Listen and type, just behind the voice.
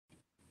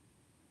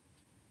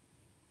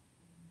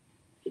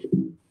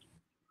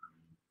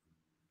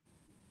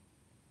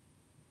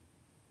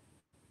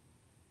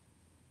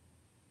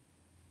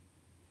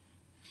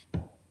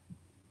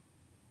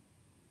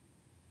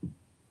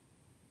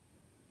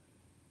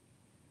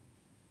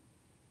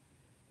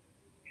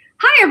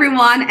Hi,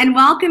 everyone, and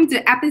welcome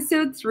to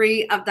episode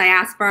 3 of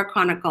Diaspora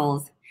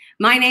Chronicles.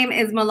 My name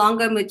is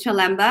Muloongo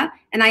Muchelemba,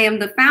 and I am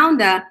the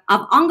founder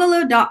of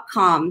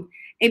Ongolo.com,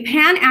 a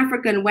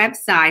Pan-African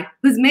website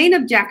whose main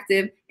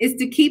objective is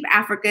to keep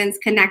Africans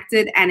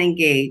connected and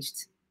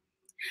engaged.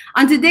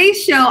 On today's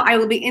show, I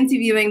will be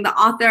interviewing the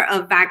author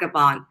of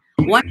Vagabond,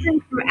 Wandering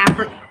Through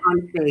Africa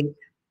on Faith.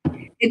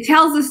 It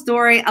tells the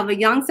story of a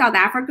young South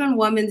African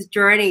woman's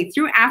journey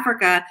through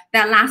Africa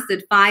that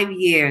lasted 5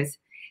 years.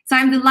 So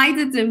I'm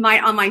delighted to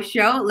invite on my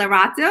show,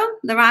 Lerato.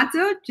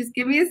 Lerato, just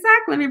give me a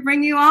sec. Let me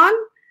bring you on.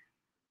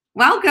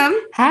 Welcome.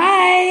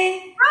 Hi.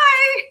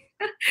 Hi.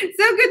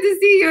 So good to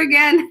see you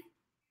again.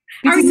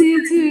 Good to see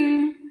you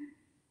too.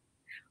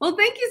 Well,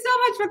 thank you so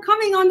much for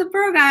coming on the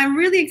program. I'm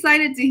really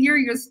excited to hear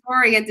your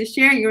story and to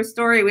share your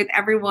story with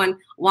everyone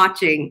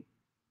watching.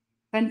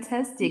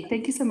 Fantastic.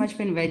 Thank you so much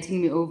for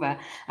inviting me over.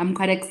 I'm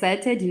quite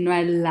excited. You know,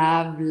 I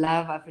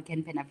love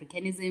African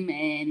Pan-Africanism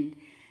and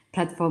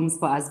platforms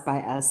for us by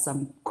us. So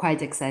I'm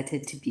quite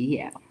excited to be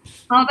here.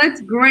 Oh, that's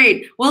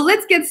great. Well,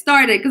 let's get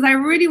started because I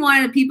really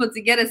wanted people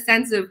to get a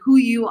sense of who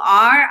you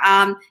are,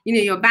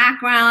 your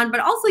background, but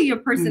also your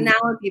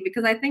personality,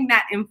 because I think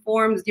that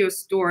informs your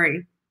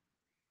story.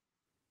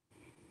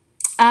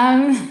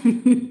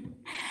 I'm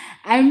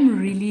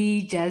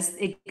really just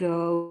a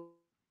girl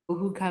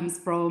who comes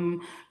from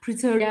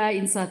Pretoria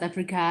in South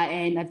Africa,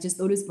 and I've just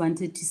always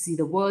wanted to see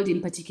the world, in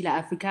particular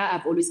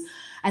Africa.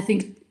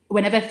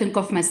 Whenever I think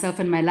of myself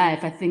and my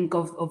life, I think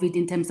of it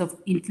in terms of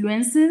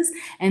influences,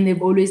 and they've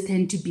always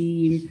tend to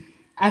be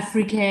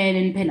African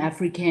and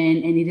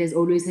Pan-African, and it has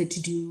always had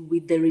to do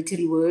with the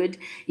written word,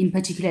 in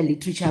particular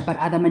literature, but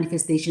other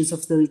manifestations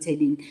of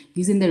storytelling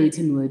using the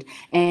written word.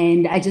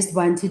 And I just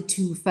wanted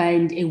to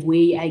find a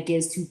way, I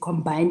guess, to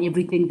combine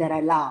everything that I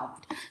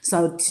loved.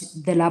 So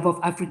the love of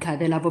Africa,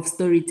 the love of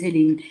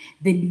storytelling,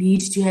 the need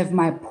to have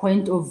my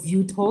point of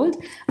view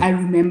told. I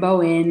remember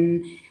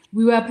when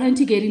we were planning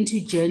to get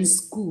into journalism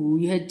school,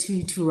 you had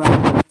to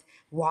write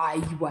why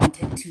you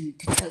wanted to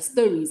tell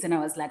stories. And I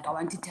was like, I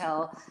want to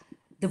tell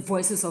the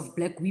voices of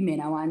Black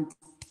women. I want,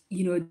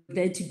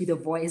 there to be the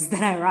voice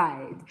that I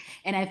write.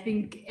 And I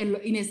think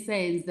in a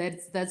sense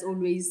that's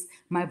always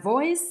my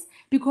voice,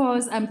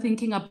 because I'm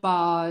thinking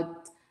about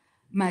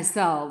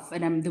myself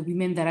and I'm the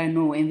women that I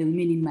know and the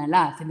women in my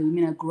life and the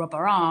women I grew up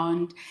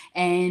around.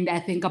 And I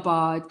think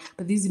about,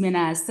 but these women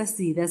are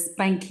sassy, they're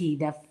spunky,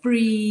 they're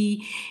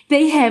free,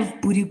 they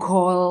have booty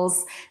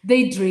calls,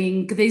 they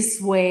drink, they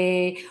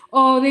swear,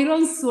 or they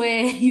don't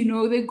swear,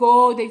 they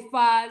go, they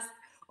fast,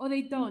 or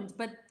they don't,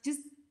 but just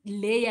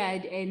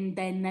layered and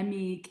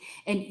dynamic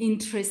and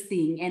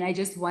interesting. And I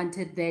just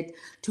wanted that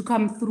to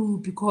come through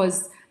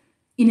because,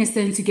 in a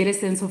sense, to get a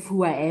sense of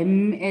who I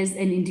am as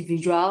an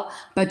individual,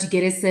 but to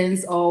get a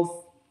sense of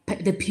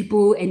the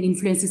people and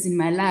influences in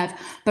my life.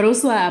 But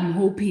also I'm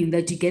hoping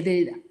that you get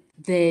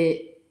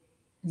the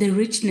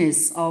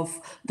richness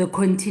of the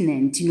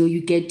continent.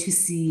 You get to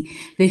see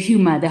the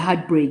humor, the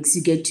heartbreaks,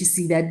 you get to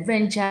see the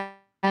adventure,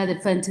 the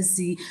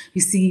fantasy, you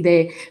see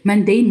the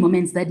mundane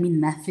moments that mean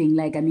nothing.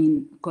 Like,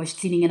 gosh,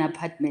 cleaning an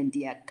apartment,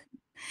 yuck.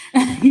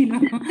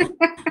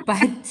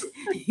 But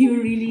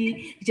you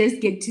really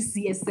just get to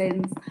see a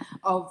sense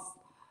of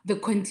the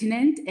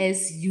continent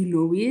as you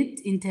know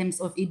it, in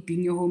terms of it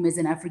being your home as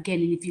an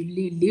African. And if you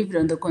lived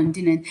on the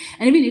continent,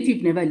 and even if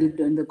you've never lived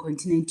on the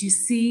continent, you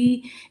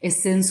see a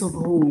sense of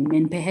home.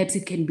 And perhaps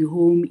it can be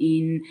home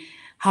in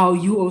how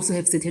you also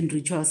have certain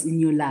rituals in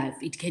your life.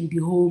 It can be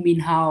home in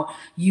how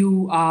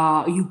you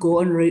go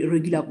on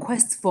regular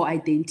quests for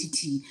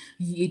identity.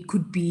 It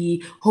could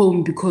be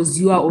home because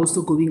you are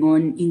also going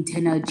on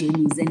internal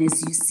journeys. And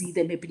as you see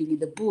them happening in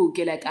the book,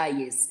 you're like,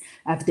 yes,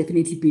 I've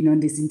definitely been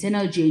on this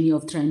internal journey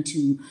of trying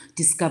to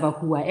discover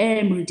who I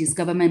am,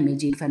 rediscover my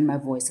magic, find my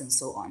voice, and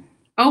so on.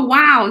 Oh,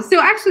 wow.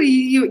 So actually,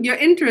 your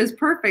intro is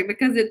perfect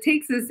because it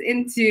takes us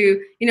into,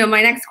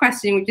 my next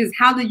question, which is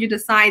how did you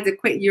decide to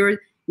quit your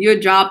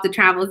job to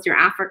travel through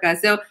Africa?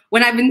 So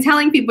when I've been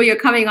telling people you're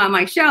coming on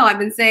my show, I've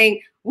been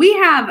saying we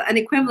have an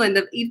equivalent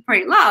of Eat,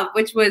 Pray, Love,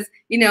 which was,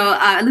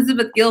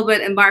 Elizabeth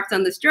Gilbert embarked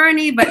on this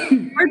journey, but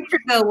her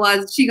trigger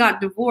was she got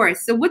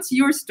divorced. So what's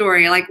your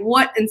story? Like,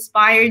 what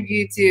inspired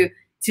you to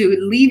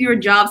leave your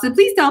job? So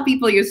please tell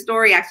people your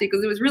story, actually,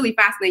 because it was really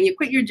fascinating. You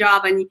quit your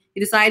job and you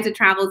decided to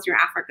travel through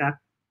Africa.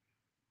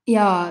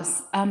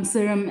 Yes,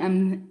 sorry,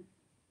 I'm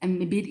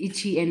a bit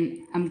itchy and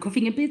I'm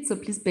coughing a bit, so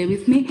please bear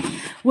with me.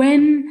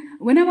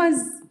 When I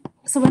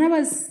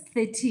was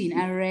 13,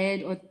 I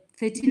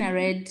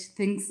read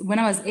things. When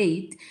I was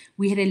 8,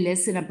 we had a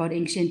lesson about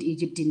ancient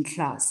Egypt in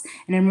class.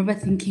 And I remember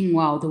thinking,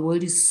 wow, the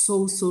world is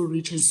so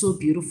rich and so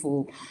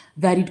beautiful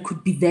that it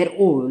could be that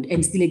old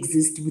and still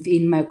exist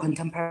within my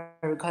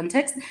contemporary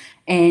context.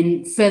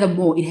 And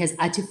furthermore, it has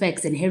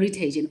artifacts and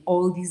heritage and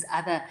all these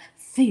other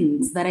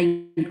things that are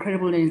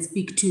incredible and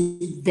speak to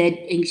that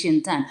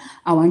ancient time.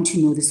 I want to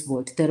know this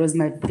world. That was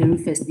my very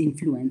first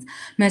influence.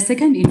 My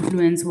second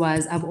influence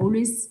was I've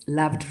always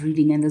loved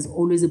reading, and there's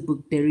always a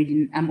book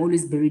I'm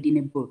always buried in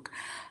a book.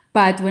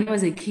 But when I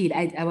was a kid,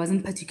 I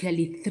wasn't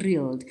particularly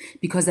thrilled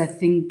because I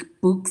think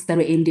books that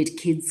were aimed at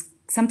kids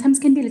sometimes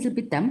can be a little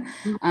bit dumb.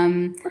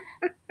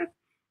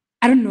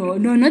 I don't know.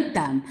 No, not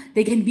dumb.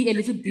 They can be a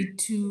little bit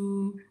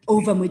too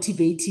over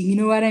motivating. You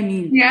know what I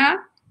mean? Yeah.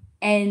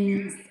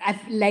 And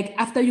like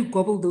after you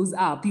gobble those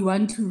up, you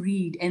want to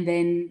read, and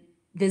then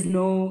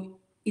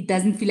it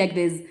doesn't feel like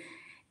there's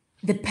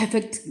the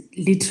perfect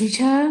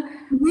literature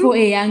Mm-hmm. for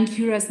a young,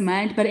 curious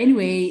mind. But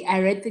anyway, I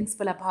read Things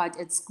Fall Apart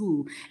at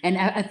school, and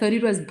I thought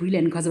it was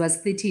brilliant because I was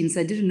 13,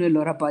 so I didn't know a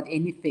lot about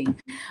anything.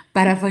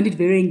 But I found it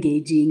very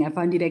engaging. I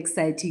found it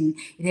exciting.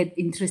 It had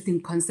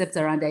interesting concepts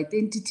around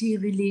identity,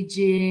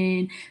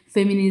 religion,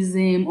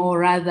 feminism, or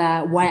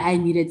rather, why I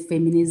needed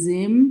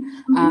feminism.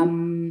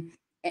 Mm-hmm.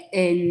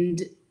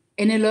 And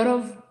and a lot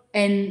of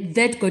and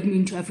that got me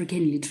into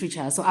African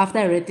literature. So after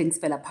I read Things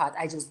Fell Apart,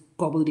 I just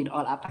gobbled it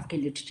all up.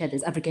 African literature,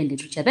 there's African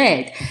literature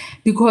there,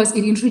 because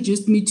it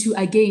introduced me to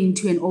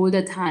an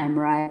older time,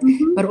 right?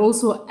 Mm-hmm. But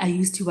also I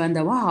used to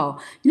wonder, wow,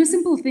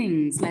 simple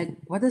things like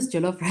what does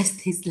jollof rice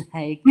taste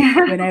like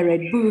when I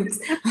read books?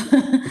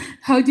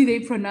 How do they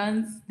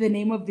pronounce the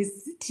name of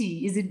this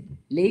city? Is it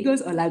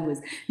Lagos or Lagos?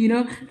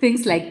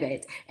 Things like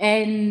that.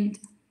 And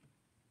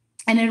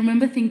I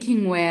remember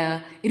thinking,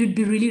 well, it would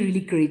be really, really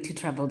great to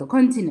travel the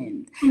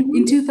continent. In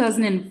Mm-hmm.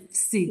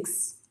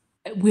 2006,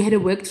 we had a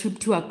work trip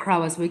to Accra. I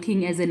was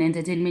working as an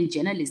entertainment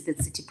journalist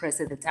at City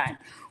Press at the time.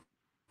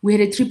 We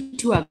had a trip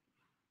to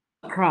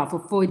Accra for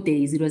 4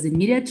 days. It was a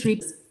media trip.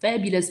 It was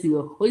fabulous. We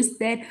were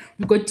hosted.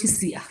 We got to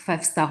see a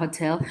five-star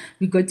hotel.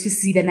 We got to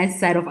see the nice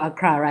side of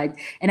Accra, right?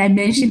 And I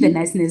mentioned the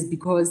niceness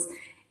because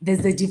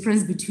there's the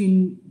difference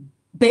between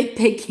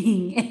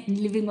backpacking and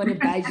living on a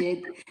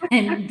budget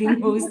and being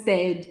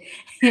hosted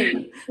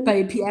by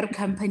a PR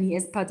company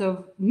as part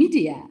of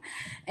media.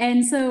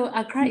 And so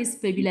Accra is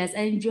fabulous.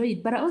 I enjoy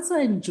it, but I also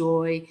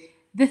enjoy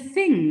the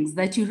things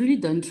that you really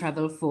don't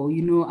travel for.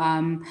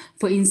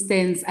 For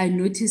instance, I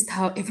noticed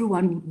how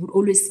everyone would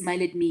always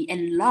smile at me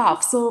and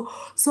laugh so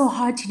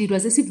heartily. It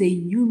was as if they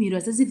knew me. It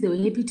was as if they were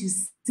happy to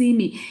see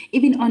me.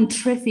 Even on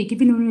traffic,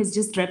 even when I was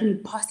just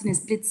driving past in a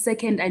split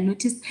second, I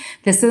noticed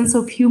the sense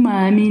of humor.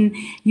 I mean,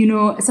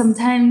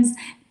 sometimes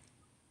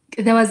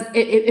there was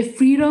a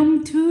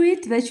freedom to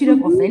it that should have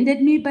Mm-hmm.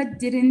 offended me but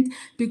didn't,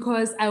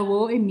 because I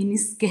wore a mini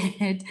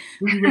skirt.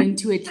 We went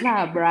to a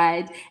club,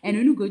 right? And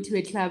when we go to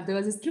a club, there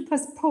was a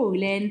strippers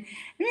pole, and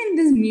I mean,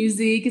 there's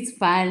music, it's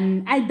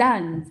fun, I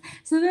dance.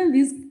 So then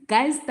these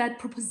guys start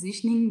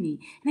propositioning me,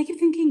 and I keep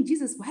thinking,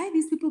 Jesus, why are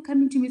these people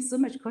coming to me with so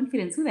much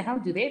confidence? Who the hell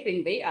do they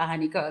think they are,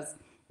 honey? Because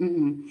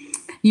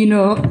you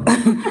know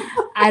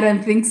I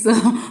don't think so.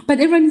 But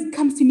everyone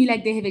comes to me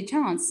like they have a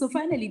chance. So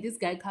finally this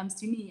guy comes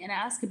to me and I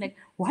ask him, like,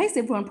 why is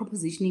everyone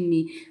propositioning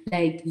me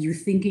like you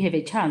think you have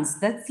a chance?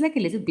 That's like a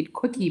little bit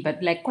cocky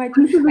but like quite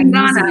This is in Ghana.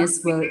 amusing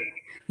as well.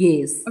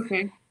 Yes.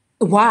 Okay.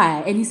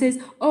 Why? And he says,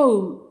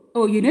 oh,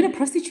 you're not a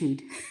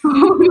prostitute.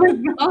 Oh my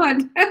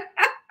God.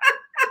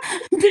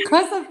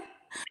 Because of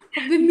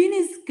the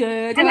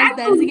miniskirt And I was dancing.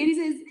 actually, And he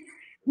says,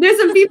 there's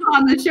some people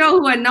on the show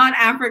who are not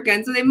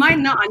African, so they might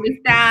not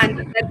understand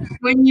that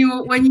when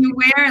you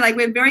wear, like,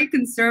 we're very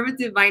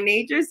conservative by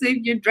nature. So if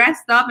you're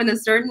dressed up in a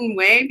certain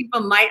way,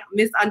 people might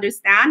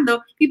misunderstand. Though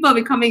people are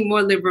becoming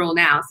more liberal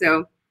now,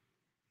 so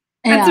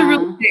that's a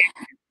real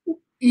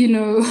yeah.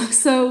 thing.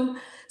 So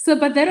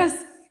but that was,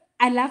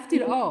 I laughed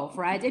it off,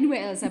 right?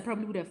 Anywhere else I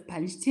probably would have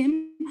punched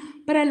him,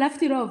 but I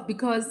laughed it off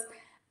because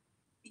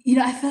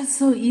I felt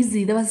so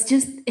easy. There was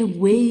just a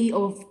way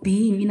of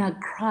being in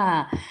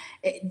Accra,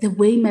 the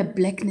way my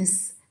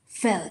blackness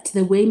felt,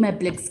 the way my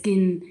black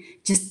skin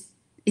just,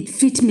 it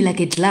fit me like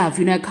a glove.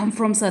 I come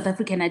from South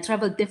Africa and I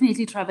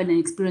definitely travel and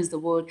experience the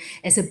world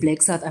as a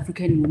black South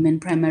African woman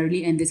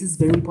primarily. And this is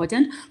very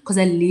important because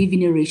I live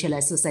in a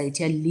racialized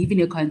society. I live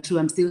in a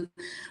country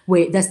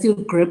where they're still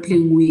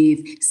grappling with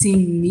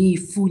seeing me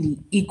fully,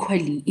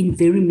 equally in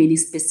very many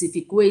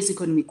specific ways,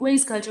 economic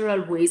ways,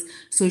 cultural ways,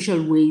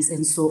 social ways,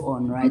 and so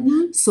on, right?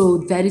 Mm-hmm. So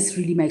that is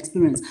really my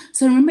experience.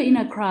 So I remember in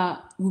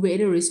Accra, we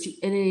were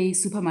at a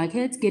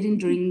supermarket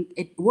getting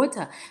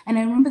water. And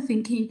I remember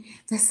thinking,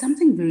 there's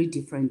something very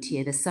different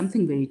here. There's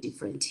something very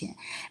different here.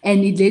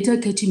 And it later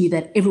occurred to me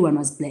that everyone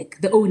was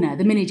black. The owner,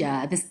 the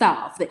manager, the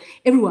staff,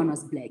 everyone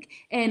was black.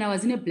 And I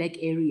was in a black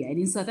area. And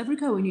in South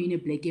Africa, when you're in a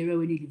black area,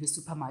 when you leave a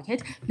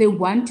supermarket, they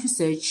want to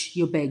search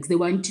your bags. They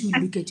want to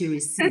look at your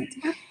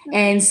receipt.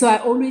 And so I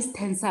always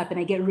tense up and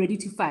I get ready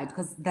to fight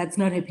because that's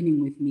not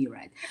happening with me,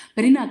 right?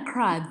 But in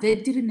Accra,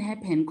 that didn't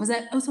happen because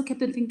I also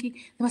kept on thinking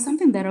there was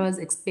something that I was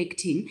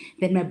expecting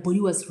that my body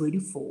was ready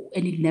for,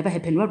 and it never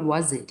happened. What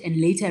was it?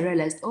 And later I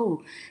realized,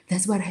 oh,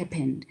 that's what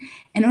happened.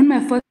 And on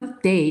my fourth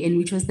day, and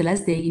which was the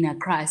last day in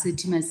Accra, I said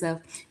to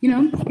myself,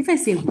 if I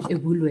say a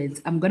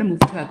Woolworths, I'm going to move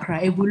to Accra.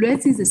 A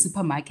Woolworths is a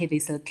supermarket. They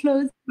sell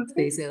clothes,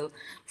 they sell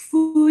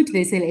food,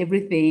 they sell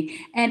everything.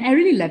 And I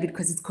really love it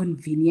because it's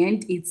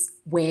convenient. It's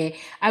where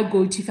I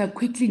go to if I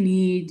quickly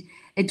need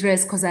a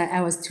dress because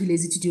I was too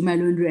lazy to do my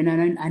laundry,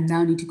 and I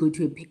now need to go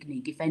to a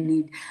picnic.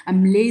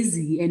 I'm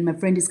lazy and my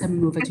friend is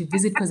coming over to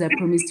visit because I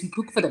promised to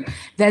cook for them.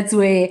 That's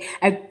where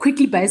I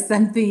quickly buy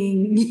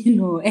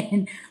something,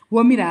 and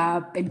warm it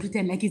up and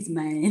pretend like it's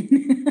mine.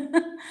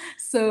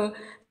 So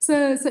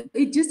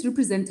it just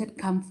represented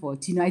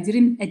comfort. I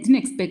didn't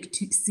expect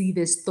to see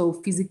the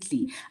stove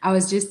physically. I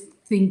was just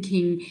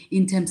thinking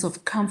in terms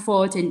of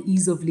comfort and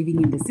ease of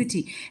living in the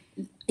city.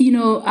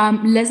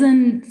 Less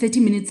than 30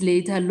 minutes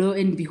later, lo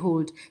and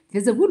behold,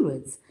 there's a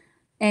Woolworths.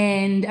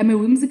 And I'm a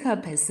whimsical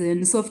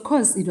person, so of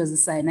course it was a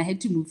sign. I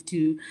had to move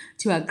to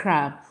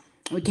Accra.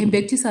 We came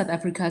back to South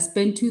Africa,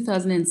 spent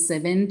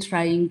 2007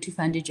 trying to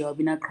find a job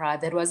in Accra.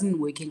 That wasn't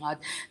working out.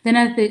 Then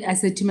I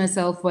said to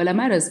myself, well, I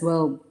might as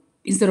well,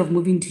 instead of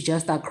moving to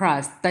just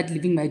Accra, start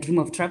living my dream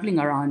of traveling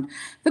around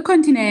the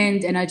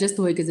continent. And I just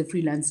work as a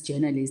freelance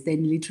journalist.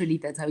 And literally,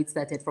 that's how it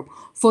started, from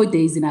 4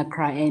 days in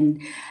Accra.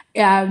 And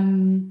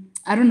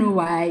I don't know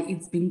why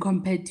it's been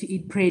compared to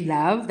Eat, Pray,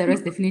 Love. That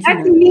was definitely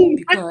That's not me,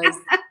 me. because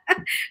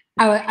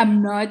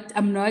I'm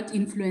not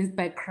influenced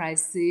by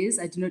crisis.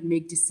 I do not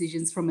make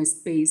decisions from a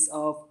space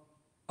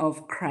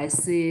of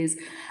crisis.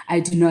 I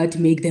do not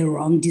make the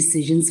wrong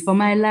decisions for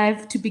my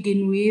life to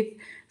begin with.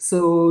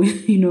 So,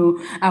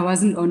 I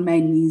wasn't on my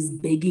knees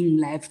begging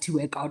life to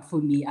work out for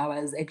me. I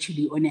was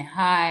actually on a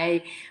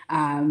high,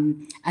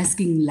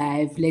 asking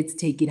life, let's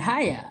take it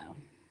higher.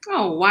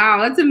 Oh,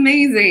 wow. That's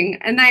amazing.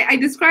 And I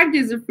described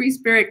you as a free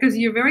spirit because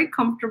you're very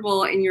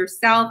comfortable in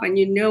yourself and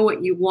you know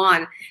what you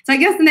want. So I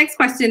guess the next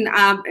question,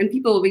 and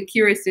people will be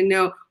curious to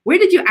know, where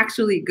did you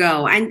actually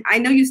go? And I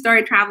know you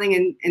started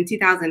traveling in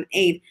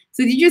 2008.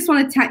 So do you just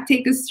want to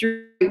take us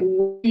through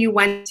where you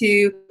went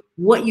to,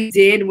 what you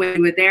did when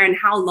you were there, and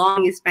how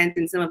long you spent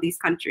in some of these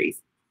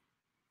countries?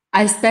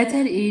 I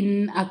started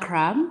in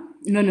Accra.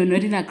 No,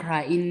 not in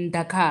Accra, in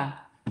Dakar,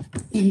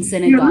 in You're a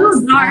Senegal.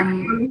 little dark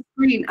on the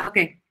screen.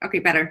 Okay,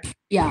 better.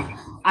 Yeah,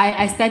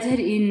 I started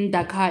in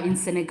Dakar, in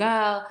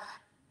Senegal.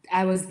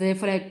 I was there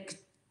for like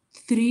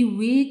 3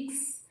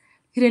 weeks,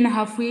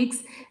 3.5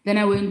 weeks. Then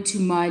I went to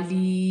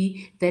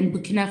Mali, then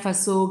Burkina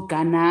Faso,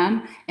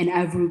 Ghana, and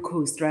Ivory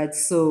Coast, right?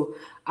 So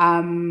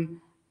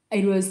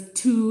it was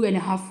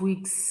 2.5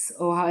 weeks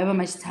or however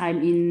much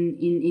time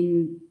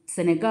in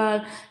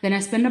Senegal. Then I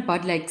spent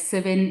about like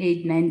 7,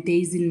 8, 9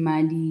 days in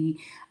Mali.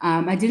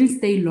 I didn't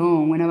stay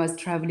long when I was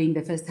traveling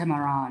the first time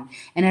around.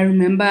 And I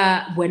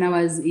remember when I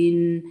was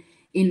in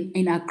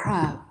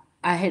Accra,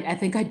 I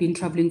think I'd been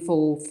traveling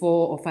for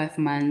 4 or 5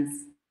 months.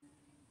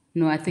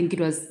 No, I think it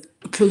was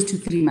close to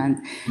 3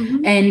 months.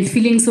 Mm-hmm. And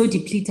feeling so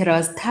depleted, I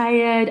was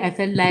tired. I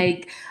felt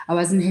like I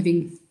was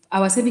having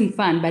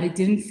fun, but it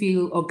didn't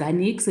feel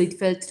organic. So it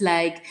felt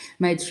like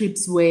my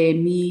trips were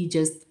me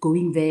just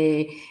going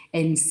there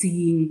and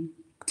seeing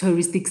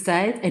touristic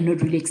sites and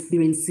not really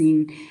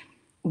experiencing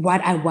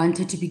what I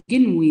wanted to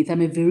begin with.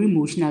 I'm a very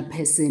emotional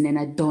person and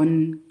I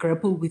don't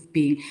grapple with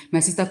being, my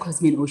sister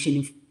calls me an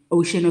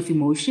ocean of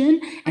emotion,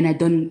 and I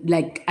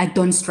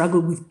don't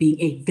struggle with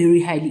being a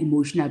very highly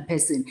emotional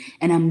person,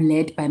 and I'm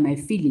led by my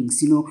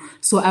feelings.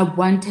 So I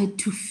wanted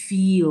to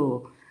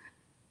feel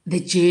the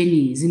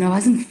journeys. I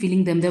wasn't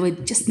feeling them. They were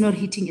just not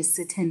hitting a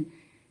certain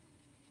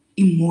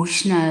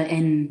emotional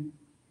and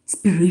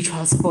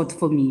spiritual spot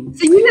for me.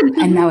 So you did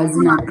And I was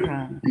in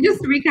Accra.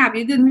 just to recap,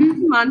 you did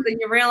 2 months and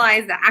you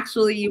realized that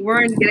actually you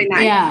weren't getting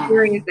that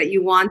experience that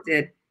you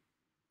wanted.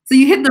 So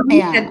you hit the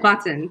reset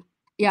button.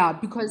 Yeah,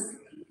 because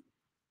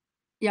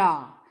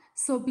I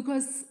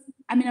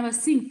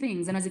was seeing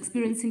things and I was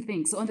experiencing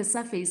things. So on the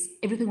surface,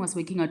 everything was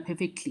working out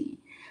perfectly.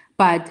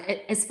 But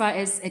as far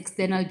as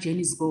external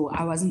journeys go,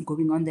 I wasn't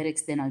going on that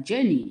external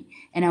journey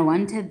and I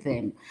wanted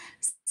them.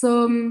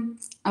 So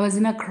I was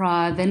in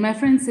Accra. Then my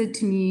friend said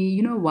to me,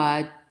 you know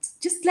what?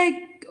 Just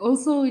like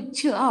also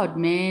chill out,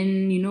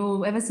 man.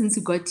 Ever since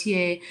you got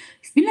here,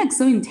 it's been like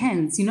so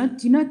intense. You're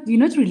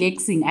not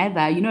relaxing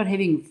either. You're not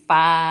having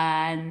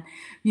fun.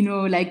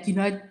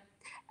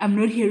 I'm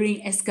not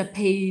hearing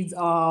escapades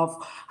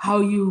of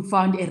how you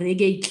found a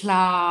reggae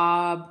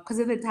club, because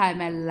at the time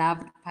I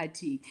loved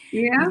party.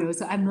 Yeah.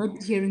 So I'm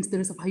not hearing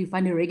stories of how you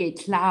found a reggae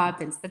club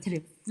and started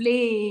a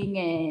fling,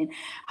 and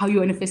how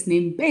you on a first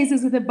name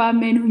basis with a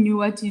barman who knew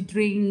what you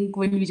drink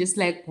when you just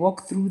like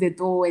walk through the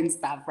door and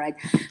stuff, right?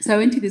 So I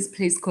went to this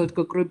place called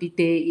Kokrobite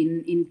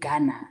in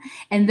Ghana,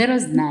 and that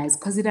was nice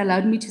because it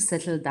allowed me to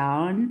settle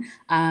down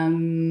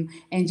and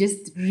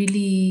just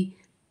really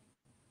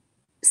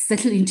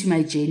settle into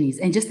my journeys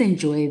and just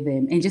enjoy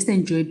them and just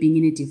enjoy being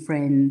in a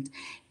different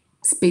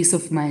space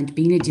of mind,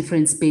 being in a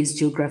different space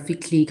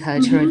geographically,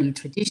 culturally,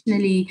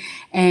 traditionally,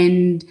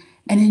 and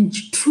then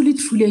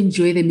truly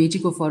enjoy the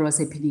magic of what was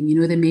happening.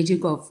 The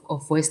magic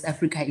of West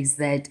Africa is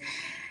that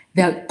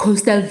there are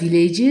coastal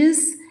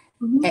villages.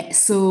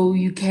 So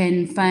you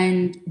can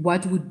find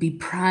what would be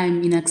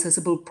prime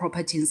inaccessible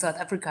property in South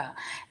Africa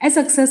as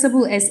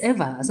accessible as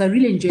ever. So I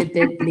really enjoyed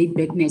that laid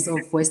backness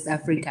of West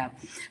Africa.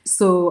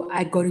 So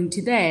I got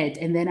into that,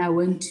 and then I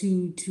went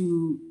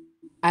to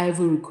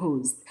Ivory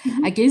Coast.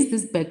 Against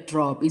this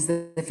backdrop is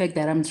the fact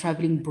that I'm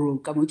traveling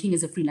broke. I'm working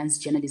as a freelance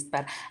journalist,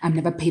 but I'm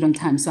never paid on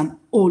time. So I'm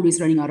always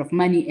running out of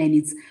money, and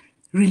it's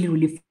really,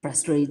 really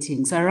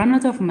frustrating. So I ran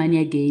out of money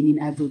again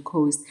in Ivory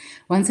Coast.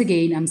 Once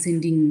again, I'm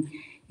sending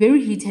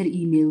very heated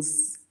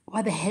emails.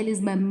 What the hell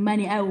is my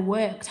money? I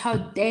worked. How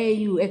dare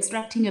you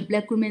extracting a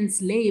black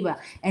woman's labor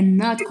and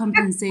not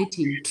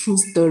compensating? True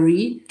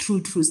story,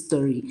 true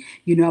story.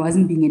 I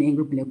wasn't being an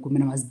angry black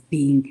woman.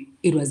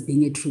 It was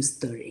being a true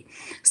story.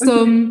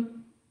 So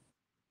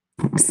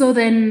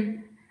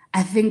then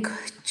I think,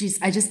 geez,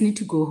 I just need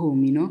to go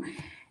home,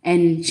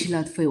 and chill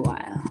out for a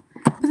while.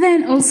 But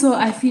then also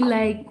I feel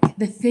like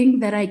the thing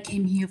that I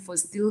came here for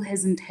still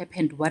hasn't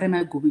happened. What am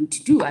I going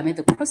to do? I'm at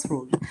the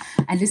crossroads.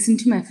 I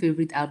listened to my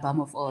favorite album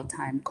of all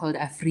time called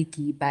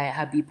Afriki by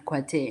Habib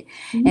Kwate.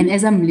 And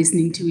as I'm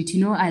listening to it,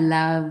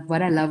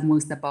 what I love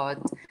most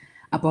about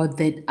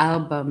that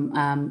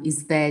album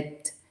is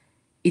that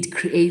it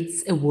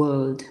creates a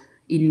world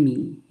in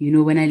me.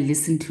 When I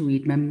listen to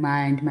it, my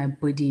mind, my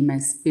body, my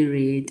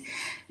spirit,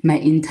 my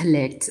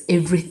intellect,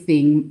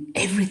 everything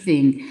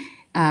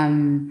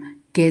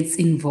gets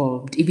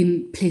involved,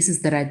 even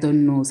places that I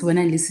don't know. So when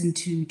I listen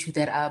to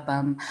that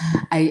album,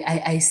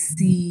 I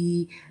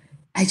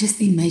just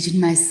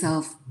imagine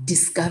myself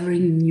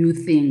discovering new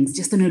things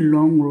just on a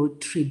long road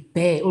trip,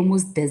 bare,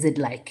 almost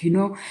desert-like,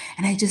 and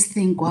I just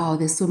think, wow,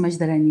 there's so much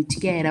that I need to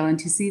get. I want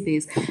to see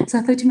this. So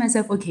I thought to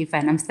myself, okay,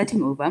 fine, I'm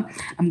starting over.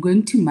 I'm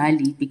going to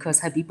Mali because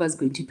Habib was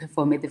going to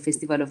perform at the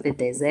Festival of the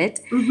Desert.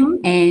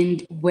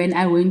 And when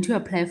I went to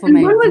apply for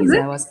my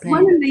visa, I was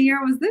planning. When in the year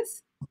was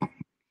this?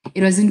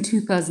 It was in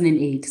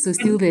 2008, so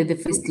still the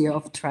first year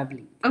of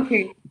traveling.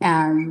 Okay.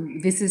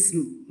 This is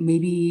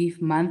maybe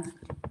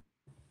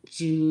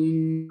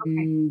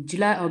June,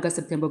 July, August,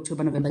 September,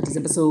 October, November,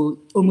 December, so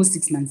almost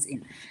 6 months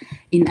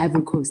in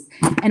Ivory Coast.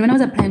 And when I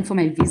was applying for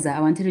my visa,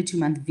 I wanted a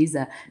 2-month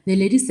visa. The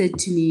lady said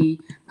to me,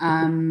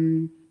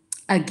 I'll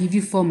give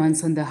you 4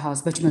 months on the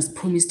house, but you must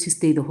promise to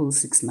stay the whole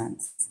 6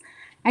 months.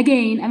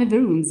 Again, I'm a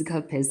very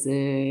whimsical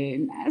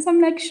person. So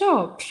I'm like,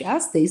 sure, I'll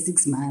stay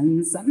 6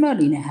 months. I'm not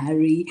in a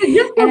hurry.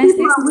 Just and I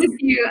stayed with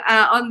you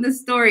on the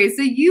story.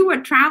 So you were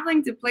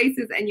traveling to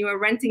places and you were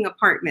renting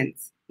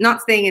apartments,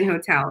 not staying in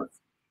hotels.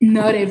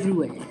 Not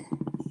everywhere.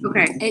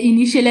 Okay.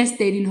 Initially, I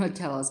stayed in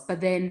hotels, but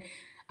then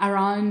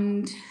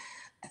around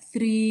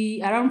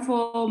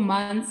 4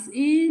 months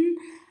in,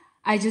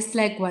 I was just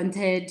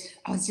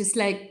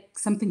like,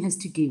 something has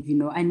to give,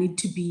 I need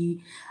to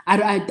be,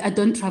 I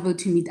don't travel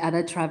to meet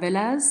other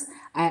travelers.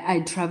 I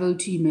travel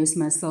to immerse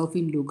myself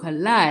in local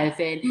life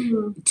and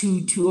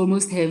to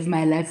almost have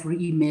my life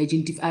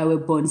reimagined if I were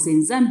born, say,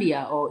 in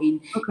Zambia or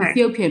in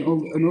Ethiopia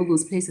and all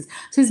those places.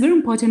 So it's very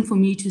important for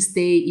me to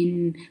stay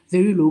in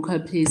very local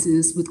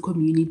places with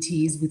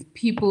communities, with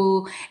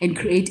people, and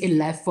create a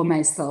life for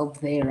myself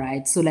there,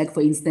 right? So like,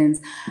 for instance,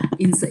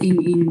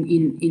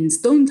 in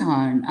Stone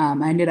Town,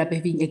 I ended up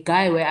having a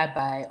guy where I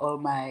buy all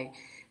my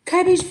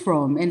cabbage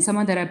from, and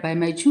someone that I buy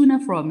my tuna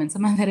from, and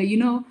someone that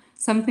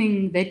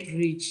something that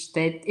rich,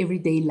 that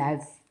everyday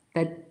life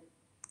that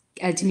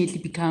ultimately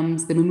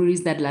becomes the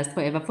memories that last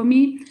forever for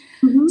me.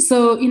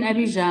 So in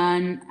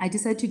Abidjan, I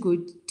decided to go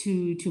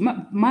to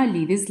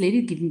Mali. This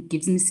lady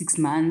gives me 6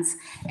 months,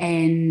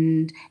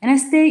 and I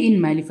stay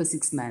in Mali for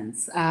 6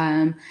 months.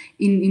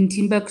 In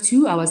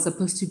Timbuktu, I was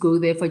supposed to go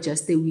there for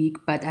just a week,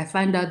 but I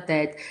found out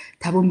that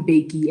Thabo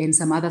Mbeki and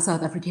some other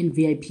South African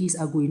VIPs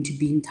are going to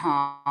be in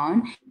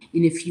town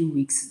in a few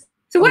weeks.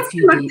 So what's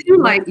Timbuktu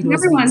like?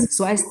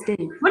 So I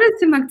stayed. What is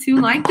Timbuktu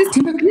like? I just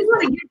want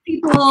to give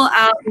people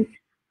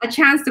a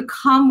chance to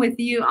come with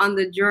you on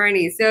the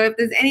journey. So if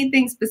there's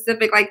anything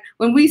specific, like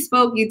when we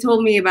spoke, you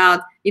told me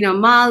about,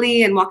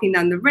 Mali and walking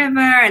down the river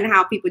and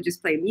how people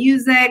just play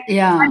music.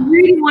 Yeah. I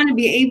really want to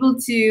be able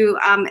to,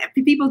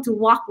 people to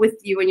walk with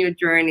you on your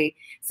journey.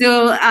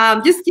 So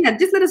just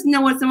let us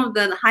know what some of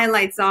the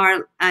highlights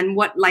are and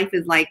what life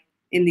is like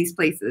in these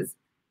places.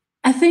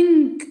 I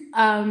think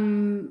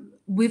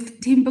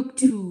with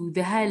Timbuktu,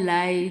 the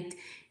highlight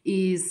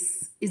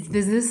is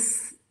there's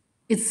this.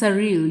 It's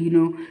surreal,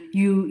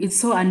 it's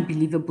so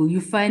unbelievable. You're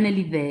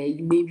finally there.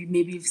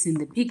 Maybe you've seen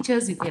the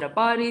pictures, you've heard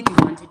about it, you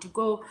wanted to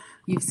go,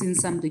 you've seen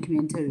some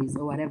documentaries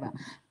or whatever.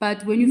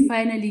 But when you're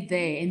finally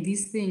there and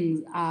these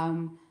things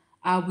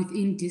are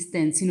within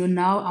distance,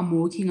 now I'm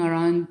walking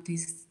around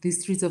these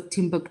streets of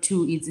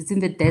Timbuktu. It's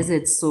in the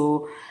desert,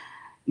 so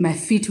my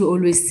feet were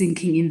always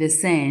sinking in the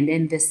sand,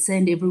 and the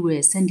sand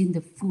everywhere, sand in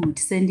the food,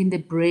 sand in the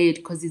bread,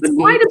 because it's. But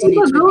why do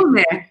people go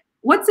there?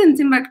 What's in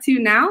Timbuktu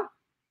now?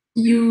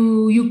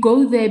 You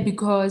go there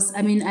because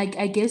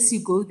I guess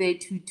you go there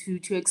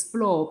to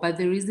explore, but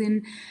the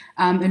reason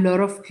a lot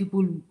of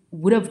people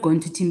would have gone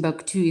to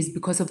Timbuktu is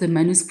because of the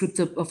manuscript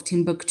of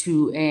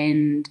Timbuktu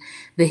and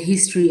the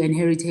history and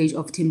heritage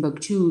of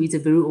Timbuktu. It's a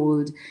very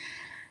old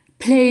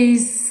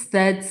place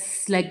that's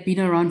like been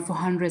around for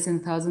hundreds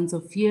and thousands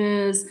of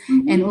years.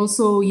 And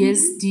also,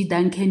 yes, D.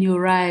 Duncan, you're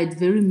right,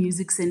 very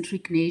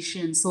music-centric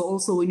nation. So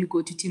also when you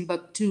go to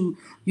Timbuktu,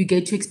 you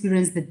get to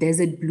experience the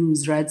desert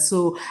blues, right?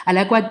 So I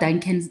like what D.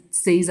 Duncan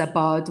says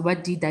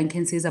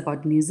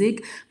about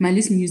music.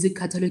 Mali's music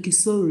catalog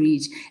is so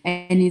rich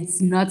and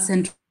it's not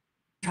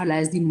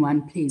centralized in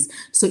one place.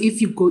 So if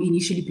you go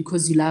initially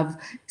because you love,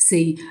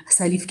 say,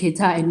 Salif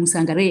Keita and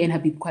Musangare and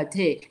Habib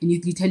Kwate, and you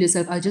tell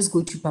yourself, I'll just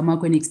go to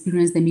Bamako and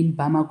experience them in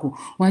Bamako.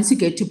 Once you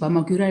get to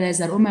Bamako, you realize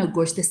that, oh my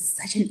gosh, there's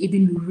such an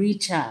even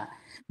richer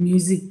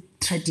music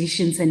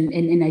traditions and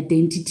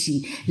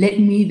identity. Let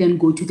me then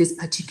go to this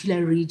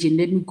particular region.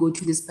 Let me go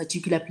to this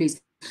particular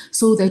place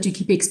so that you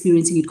keep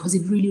experiencing it, because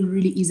it really,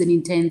 really is an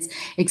intense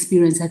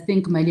experience. I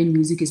think Malian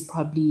music is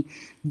probably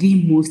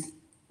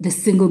the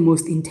single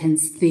most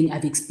intense thing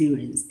I've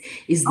experienced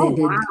is Oh,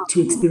 wow.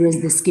 to experience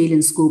the scale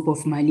and scope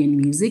of Malian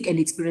music and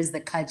experience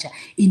the culture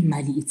in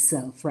Mali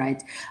itself,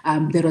 right?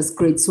 That was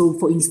great. So,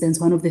 for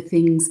instance, one of the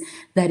things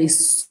that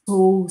is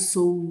so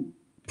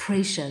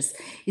precious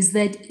is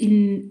that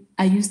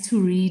I used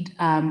to read,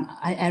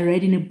 I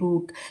read in a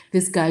book,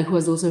 this guy who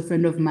was also a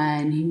friend of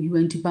mine, he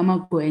went to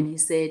Bamako and he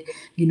said,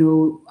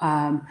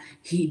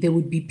 there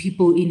would be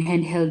people in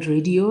handheld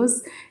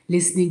radios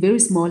listening, very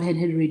small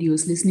handheld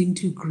radios, listening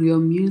to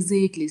griot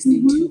music,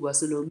 listening to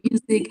wasolo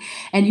music.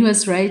 And he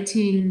was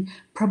writing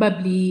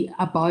probably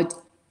about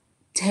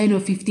 10 or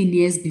 15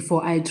 years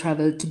before I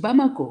traveled to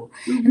Bamako.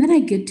 And then I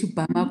get to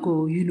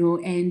Bamako,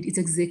 and it's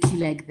exactly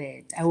like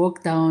that. I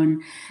walk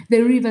down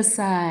the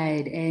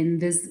riverside and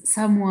there's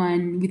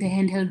someone with a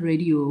handheld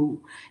radio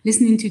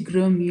listening to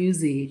griot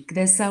music.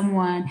 There's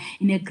someone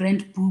in a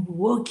grand boob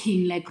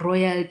walking like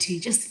royalty,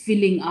 just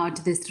filling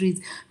out the streets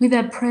with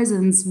their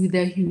presence, with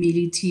their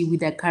humility,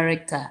 with their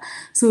character.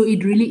 So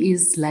it really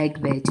is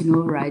like that,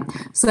 right?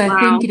 So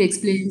I think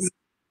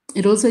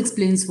it also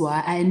explains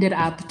why I ended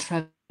up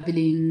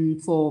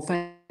traveling for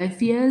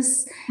 5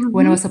 years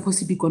when I was supposed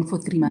to be gone for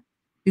 3 months.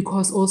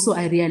 Because also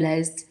I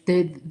realized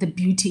the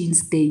beauty in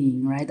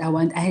staying, right?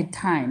 I had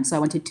time, so I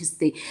wanted to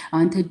stay. I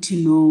wanted to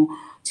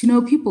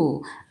know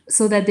people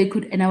so that they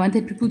could, and I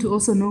wanted people to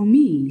also know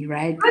me,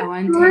 right? I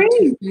wanted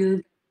to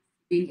feel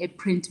being a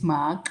print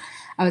mark.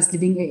 I was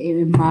leaving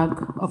a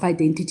mark of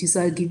identity.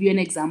 So I'll give you an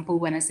example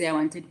when I say I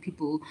wanted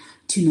people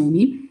to know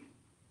me.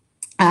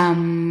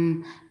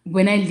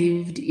 When I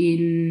lived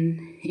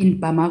in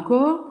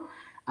Bamako,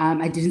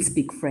 I didn't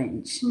speak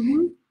French.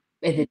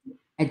 I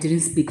didn't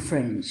speak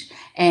French.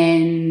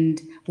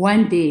 And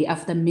one day,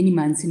 after many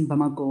months in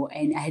Bamako,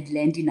 and I had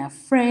learned enough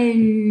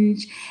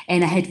French,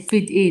 and I had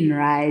fit in,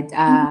 right?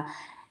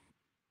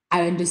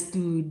 I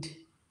understood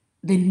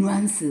the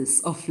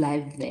nuances of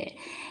life there.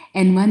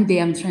 And one day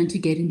I'm trying to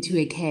get into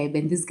a cab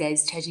and this guy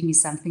is charging me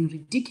something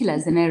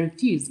ridiculous and I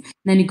refused.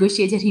 And I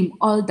negotiated him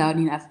all down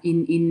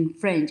in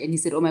French and he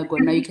said, oh my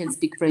God, now you can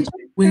speak French.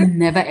 We'll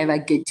never ever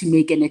get to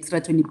make an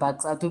extra 20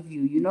 bucks out of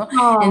you,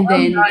 Oh, And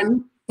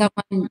then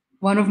well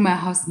one of my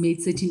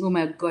housemates said to me, oh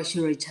my gosh,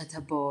 you're a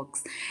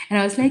chatterbox. And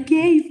I was like,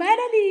 yay,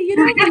 finally,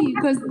 me.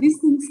 Because these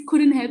things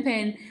couldn't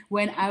happen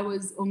when I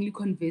was only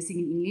conversing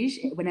in English.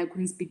 When I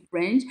couldn't speak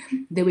French,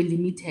 they were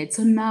limited.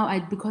 So now,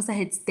 because I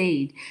had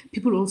stayed,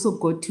 people also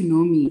got to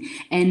know me.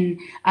 And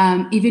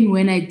even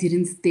when I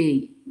didn't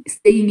stay,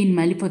 staying in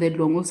Mali for that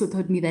long also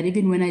taught me that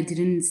even when I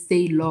didn't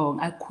stay long,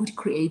 I could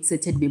create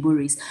certain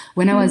memories.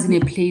 When I was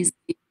in a place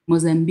in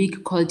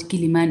Mozambique called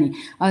Kilimani,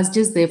 I was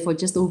just there for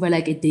just over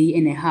like a day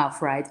and a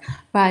half, right?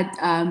 But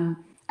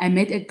I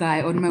met a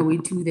guy on my way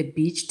to the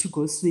beach to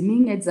go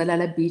swimming at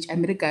Zalala Beach. I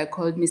met a guy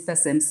called Mr.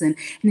 Sampson, and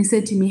he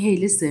said to me, "Hey,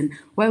 listen,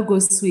 why go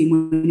swim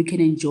when you can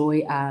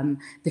enjoy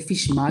the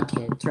fish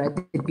market, right?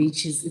 The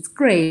beach it's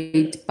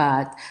great,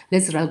 but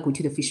let's rather go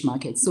to the fish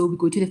market." So we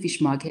go to the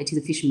fish market, he's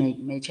a fish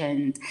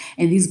merchant,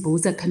 and these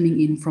boats are coming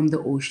in from the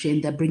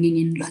ocean. They're bringing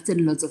in lots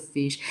and lots of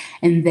fish,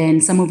 and then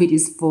some of it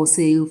is for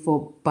sale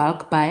for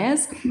bulk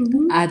buyers.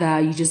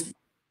 Other you just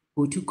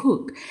go to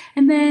cook.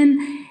 And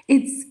then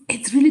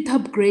it's really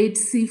top grade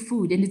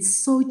seafood and it's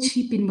so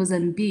cheap in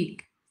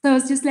Mozambique. So I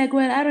was just like,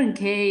 well, I don't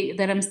care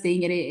that I'm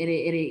staying at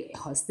a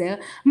hostel.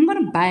 I'm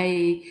gonna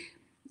buy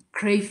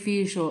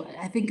crayfish, or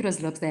I think it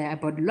was lobster. I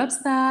bought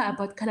lobster, I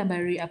bought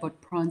calamari, I bought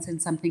prawns and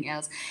something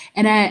else.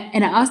 And I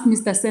asked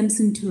Mr.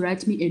 Sampson to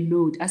write me a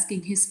note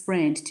asking his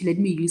friend to let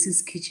me use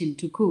his kitchen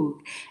to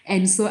cook.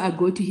 And so I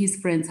go to his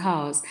friend's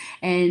house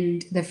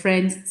and the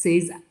friend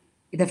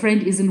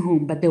isn't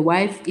home, but the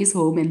wife is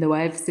home, and the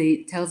wife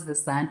tells the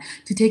son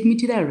to take me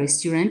to the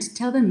restaurant,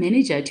 tell the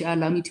manager to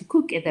allow me to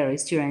cook at the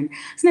restaurant.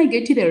 So when I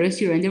get to the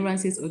restaurant, everyone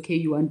says, okay,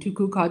 you want to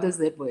cook? How does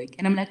that work?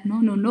 And I'm like, no,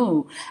 no,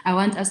 no. I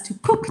want us to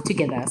cook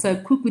together. So I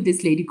cook with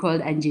this lady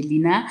called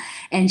Angelina,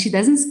 and she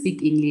doesn't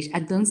speak English.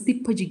 I don't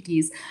speak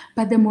Portuguese,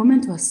 but the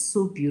moment was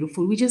so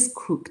beautiful. We just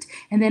cooked.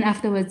 And then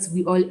afterwards,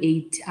 we all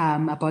ate,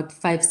 about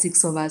 5,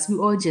 6 of us. We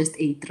all just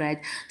ate, right?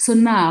 So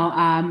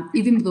now,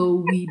 even though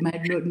we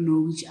might not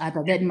know each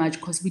other that much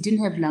because we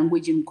didn't have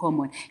language in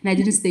common and I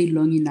didn't stay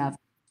long enough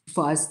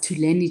for us to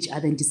learn each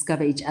other and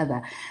discover each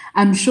other.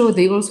 I'm sure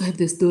they also have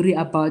the story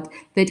about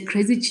that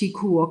crazy chick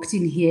who walked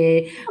in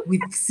here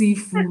with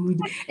seafood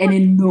and a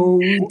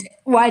note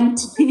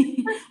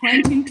wanting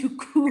to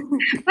cook.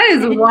 That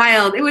is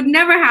wild. It would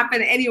never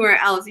happen anywhere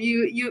else.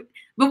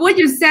 But what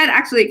you said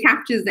actually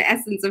captures the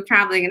essence of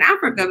traveling in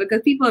Africa,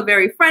 because people are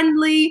very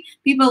friendly.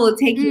 People will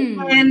take you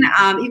in,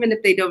 even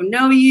if they don't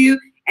know you.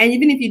 And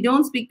even if you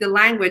don't speak the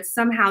language,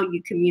 somehow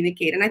you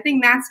communicate. And I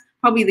think that's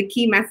probably the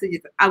key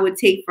message I would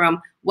take from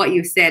what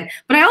you've said.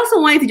 But I also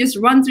wanted to just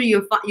run through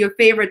your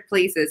favorite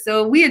places.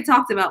 So we had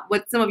talked about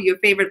what some of your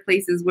favorite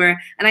places were,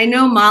 and I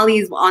know Mali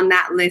is on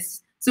that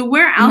list. So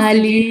where else?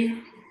 Mali.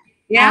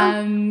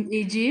 Yeah.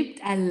 Egypt.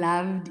 I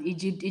loved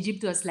Egypt.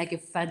 Egypt was like a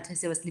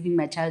fantasy. I was living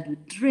my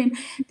childhood dream.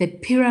 The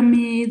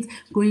pyramids,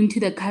 going to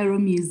the Cairo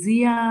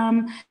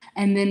Museum,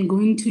 and then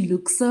going to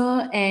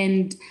Luxor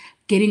and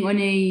getting on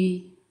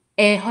a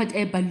hot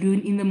air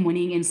balloon in the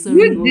morning and soaring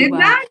You did over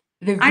that?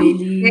 the I'm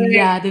valley. kidding.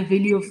 Yeah, the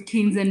valley of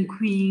kings and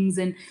queens,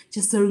 and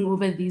just soaring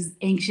over these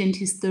ancient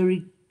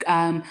historic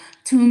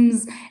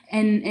tombs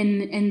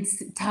and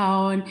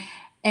town,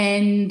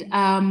 and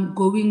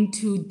going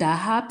to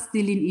Dahab,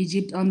 still in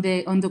Egypt, on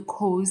the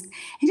coast,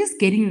 and just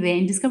getting there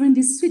and discovering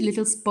this sweet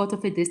little spot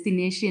of a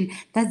destination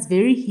that's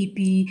very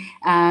hippie,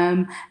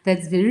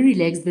 that's very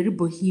relaxed, very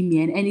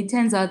bohemian. And it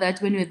turns out that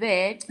when you're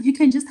there, you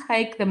can just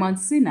hike the Mount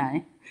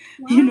Sinai,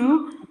 you Wow.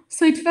 know.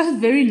 So it felt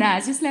very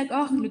nice, just like,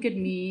 oh, look at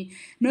me,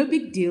 no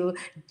big deal,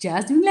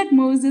 just doing like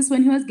Moses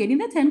when he was getting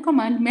the 10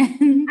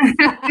 Commandments.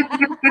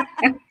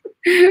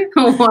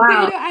 So,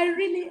 Wow.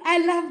 I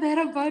love that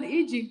about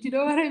Egypt. You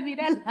know what I mean?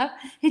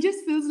 It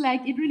just feels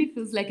like, it really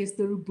feels like a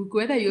storybook,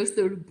 whether your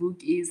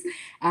storybook is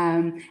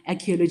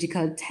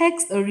archaeological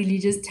text or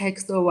religious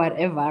text or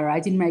whatever,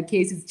 right? In my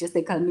case, it's just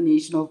a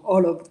culmination of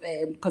all of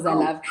them, because I Oh,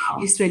 love wow.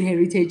 history and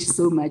heritage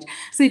so much.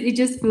 So it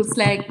just feels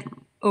like,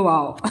 oh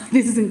wow,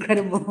 this is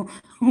incredible.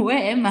 Where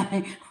am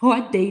I?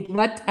 What date?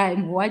 What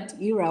time? What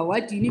era?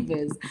 What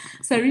universe?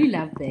 So I really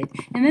love that.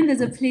 And then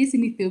there's a place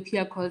in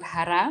Ethiopia called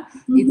Harar.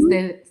 It's Mhm.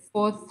 the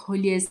fourth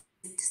holiest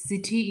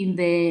city in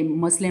the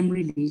Muslim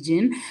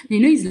religion. You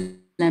know,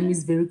 Islam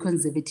is very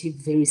conservative,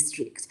 very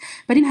strict.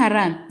 But in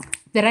Harar,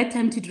 the right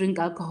time to drink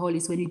alcohol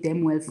is when you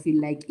damn well feel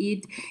like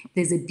it.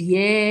 There's a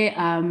beer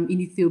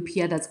in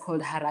Ethiopia that's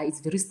called Harar. It's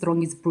very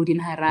strong. It's brewed in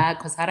Harar,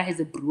 because Harar has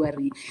a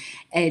brewery.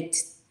 At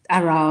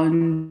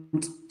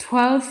around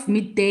 12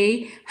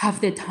 midday,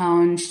 half the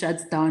town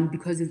shuts down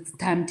because it's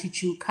time to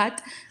chew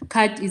cut.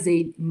 Cut is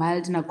a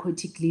mild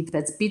narcotic leaf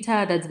that's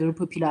bitter, that's very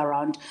popular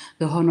around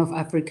the Horn of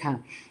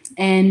Africa.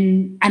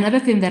 And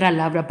another thing that I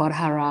loved about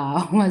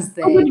Harar was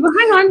Oh, but that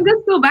hang on,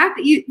 let's go back.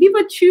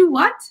 People chew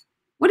what?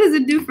 What does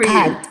it do for you?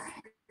 cut,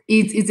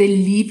 it's a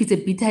leaf, it's a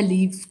bitter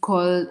leaf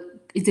called,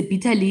 it's a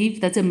bitter leaf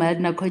that's a mild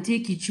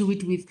narcotic. You chew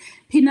it with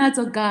peanuts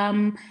or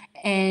gum,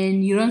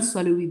 and you don't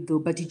swallow it though,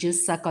 but you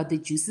just suck out the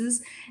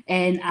juices.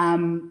 And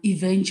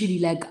eventually,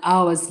 like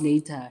hours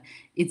later,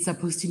 it's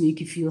supposed to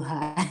make you feel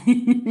high.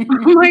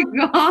 Oh my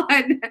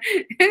God.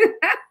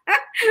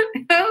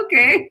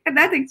 Okay,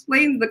 that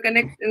explains the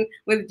connection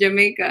with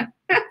Jamaica.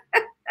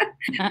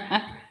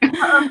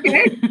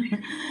 Okay.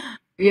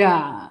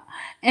 Yeah.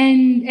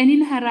 And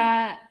in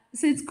Hara,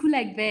 so it's cool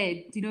like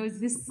that. You know, it's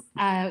this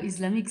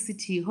Islamic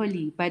city,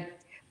 holy, but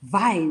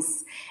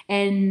vice.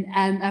 And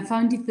I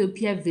found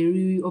Ethiopia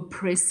very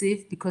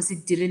oppressive because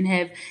it didn't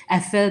have, I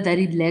felt that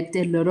it lacked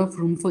a lot of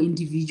room for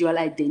individual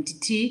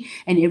identity,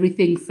 and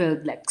everything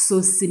felt like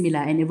so similar,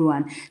 and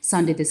everyone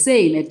sounded the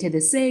same, acted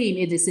the same,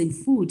 ate the same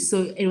food.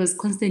 So it was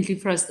constantly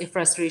a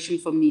frustration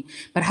for me.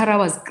 But Hara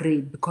was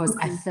great because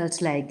I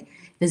felt like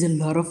there's a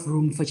lot of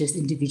room for just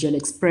individual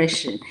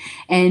expression.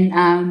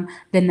 And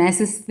the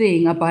nicest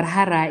thing about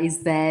Hara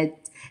is that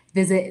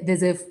there's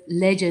a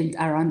legend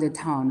around the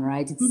town,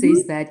 right? It Mhm.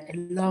 says that a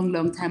long,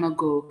 long time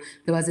ago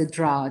there was a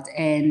drought,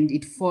 and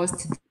it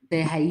forced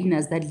the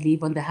hyenas that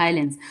live on the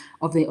highlands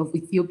of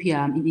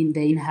Ethiopia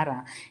in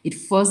Hara. It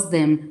forced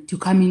them to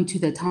come into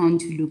the town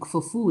to look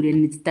for food,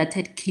 and it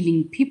started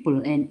killing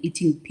people and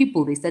eating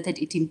people. They started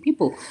eating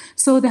people.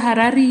 So the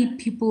Harari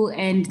people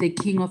and the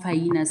king of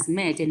hyenas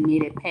met and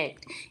made a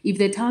pact. If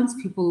the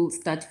townspeople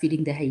start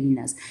feeding the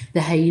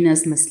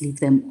hyenas must leave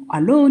them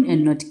alone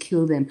and not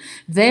kill them.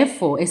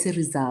 Therefore, as a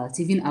result,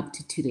 even up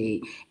to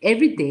today,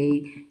 every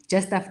day,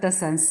 just after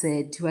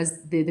sunset, towards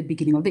the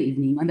beginning of the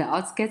evening, on the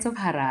outskirts of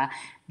Hara,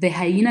 the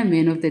hyena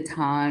men of the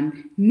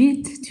town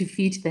meet to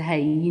feed the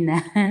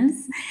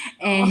hyenas,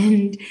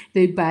 and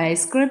they buy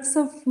scraps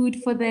of food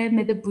for them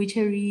at the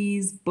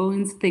butcheries,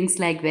 bones, things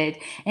like that,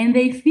 and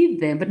they feed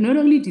them. But not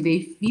only do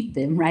they feed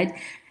them, right?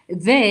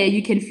 There,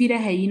 you can feed a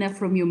hyena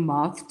from your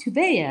mouth to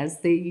theirs.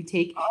 You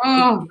take a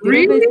Oh, bit of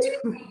really?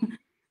 it.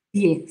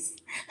 Yes,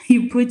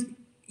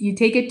 you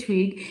take a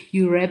twig,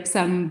 you wrap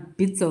some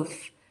bits of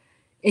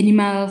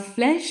animal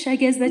flesh, I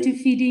guess, that you're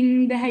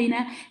feeding the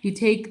hyena. You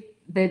take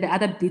the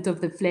other bit of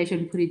the flesh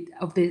and put it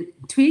of the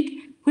twig,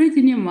 put it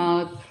in your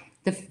mouth.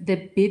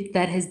 The bit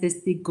that has the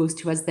stick goes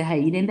towards the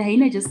hyena, and the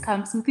hyena just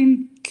comes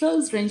within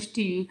close range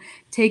to you,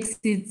 takes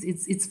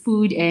its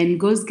food and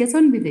gets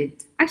on with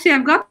it. Actually,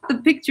 I've got the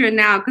picture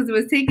now because it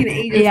was taking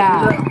ages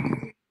to look. Yeah.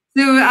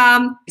 So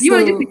you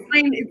want to just So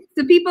explain?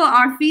 So people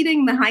are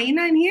feeding the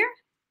hyena in here.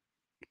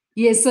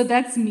 yes, so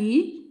that's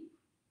me.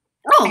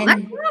 Oh, that's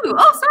And you.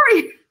 Oh,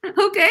 sorry.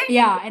 Okay.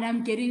 yeah, and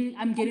I'm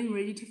getting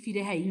ready to feed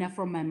a hyena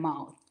from my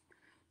mouth.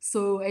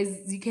 So as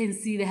you can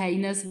see, the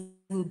hyenas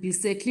will be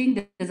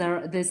circling.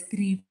 There's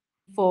three,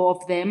 four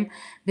of them.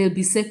 They'll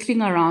be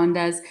circling around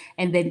us,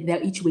 and then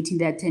they're each waiting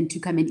their turn to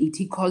come and eat.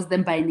 He calls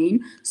them by name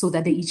so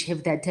that they each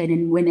have their turn.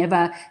 And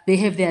whenever they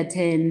have their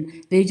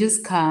turn, they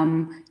just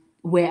come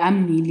where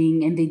I'm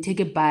kneeling and they take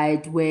a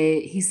bite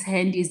where his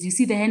hand is. You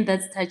see the hand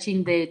that's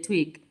touching the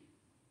twig?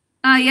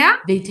 Yeah.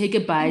 They take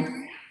a bite.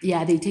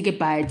 Yeah, they take a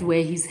bite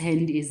where his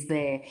hand is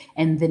there,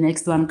 and the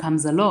next one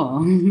comes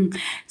along.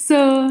 So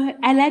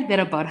I like that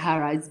about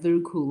Harar. It's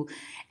very cool,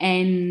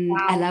 and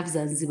I Wow. love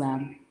Zanzibar.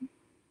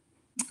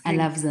 I Okay.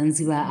 love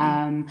Zanzibar.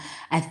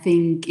 I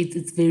think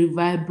it's very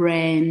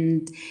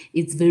vibrant.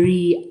 It's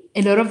very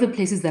a lot of the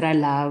places that I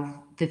love.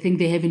 The thing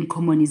they have in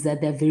common is that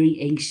they're very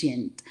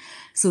ancient.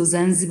 So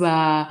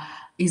Zanzibar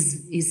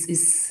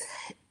is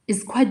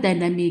quite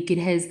dynamic. It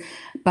has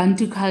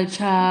Bantu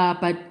culture,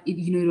 but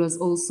it was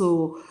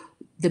also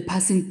the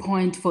passing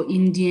point for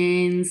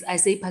Indians. I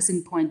say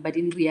passing point, but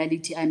in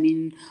reality, I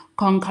mean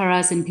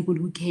conquerors and people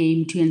who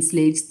came to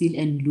enslave, steal,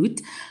 and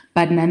loot.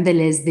 But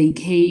nonetheless, they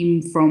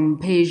came from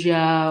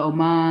Persia,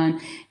 Oman,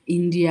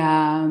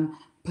 India,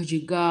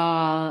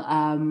 Portugal,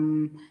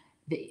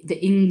 the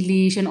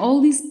English, and all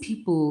these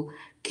people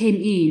came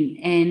in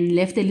and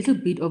left a little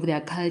bit of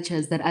their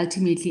cultures that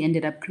ultimately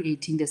ended up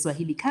creating the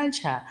Swahili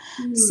culture.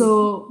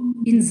 So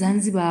in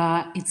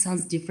Zanzibar, it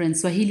sounds different.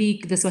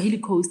 The Swahili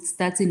coast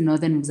starts in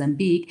northern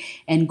Mozambique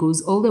and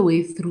goes all the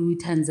way through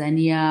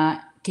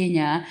Tanzania,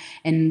 Kenya,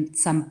 and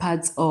some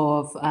parts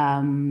of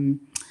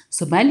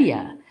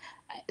Somalia.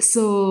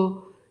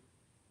 So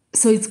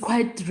it's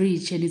quite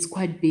rich and it's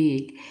quite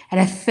big. And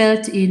I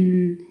felt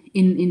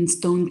in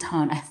Stone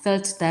Town, I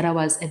felt that I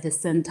was at the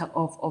center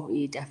of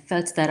it. I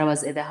felt that I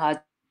was at the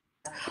heart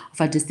of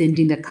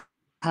understanding the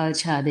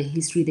culture, the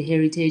history, the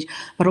heritage,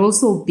 but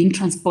also being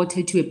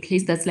transported to a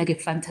place that's like a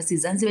fantasy.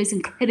 Zanzibar is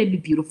incredibly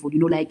beautiful,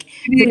 like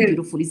very It is.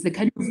 beautiful. It's the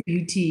kind of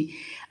beauty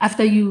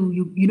after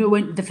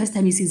when the first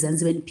time you see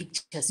Zanzibar in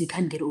pictures, you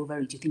can't get over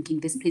it. You're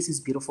thinking this place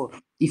is beautiful.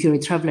 If you're a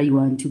traveler, you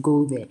want to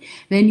go there.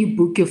 Then you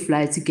book your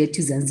flight to get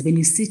to Zanzibar and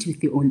you sit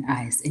with your own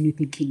eyes and you're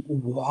thinking,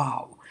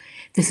 wow,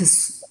 this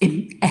is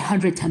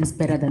 100 times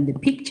better than the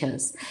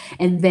pictures.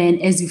 And then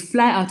as you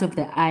fly out of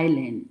the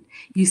island,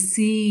 you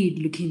see it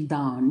looking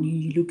down.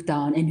 You look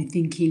down and you're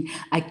thinking,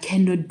 I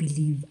cannot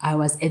believe I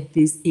was at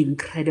this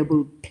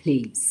incredible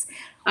place.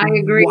 I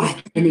agree.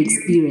 What an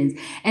experience.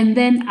 And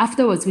then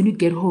afterwards, when you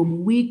get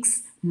home,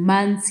 weeks,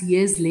 months,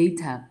 years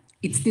later,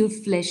 it still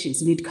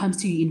flashes. When it comes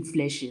to you in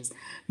flashes,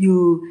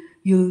 you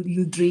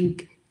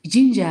drink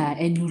ginger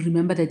and you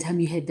remember the time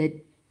you had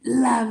that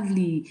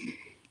lovely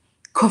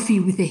coffee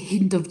with a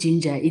hint of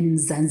ginger in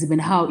Zanzibar,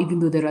 and how even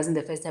though that wasn't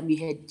the first time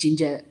you had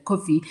ginger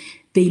coffee,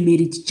 they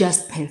made it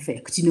just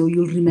perfect.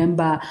 You'll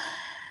remember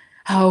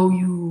how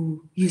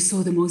you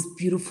saw the most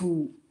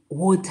beautiful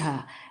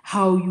water,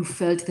 how you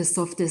felt the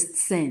softest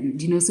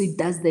sand. So it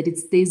does that. It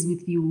stays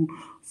with you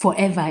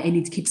forever and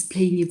it keeps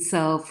playing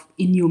itself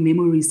in your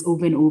memories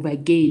over and over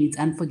again. It's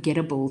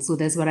unforgettable. So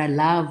that's what I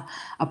love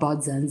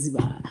about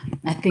Zanzibar.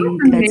 I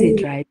think that's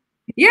it, right?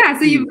 Yeah,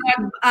 so you've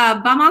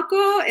got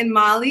Bamako in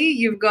Mali,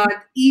 you've got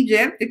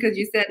Egypt because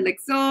you said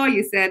Luxor,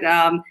 you said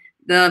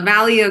the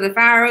Valley of the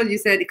Pharaohs, you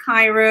said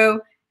Cairo,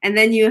 and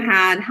then you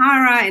had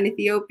Harar in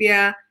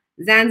Ethiopia,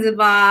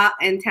 Zanzibar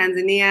in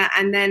Tanzania,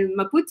 and then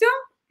Maputo.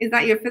 Is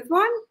that your fifth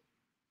one?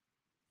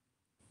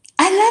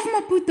 I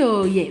love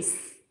Maputo, yes.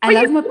 I But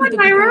love you won Maputo because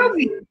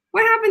Nairobi.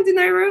 What happened to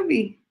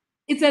Nairobi?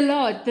 it's a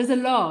lot. There's a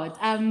lot.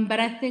 But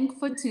I think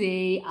for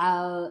today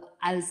I'll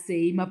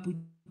say Maputo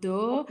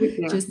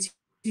Maputo. just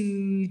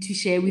to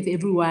share with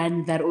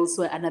everyone that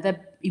also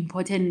another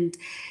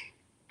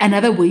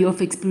way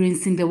of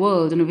experiencing the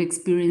world and of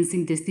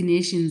experiencing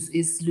destinations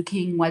is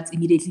looking what's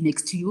immediately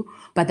next to you,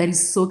 but that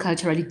is so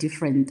culturally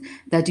different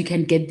that you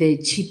can get there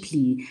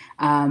cheaply,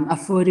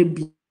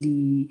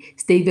 affordably,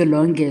 stay the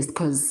longest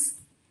because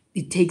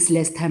it takes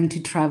less time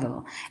to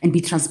travel and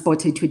be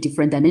transported to a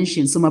different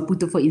dimension. So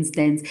Maputo, for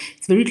instance,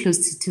 it's very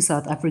close to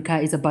South Africa.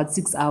 It's about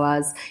 6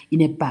 hours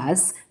in a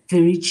bus,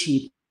 very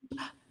cheap.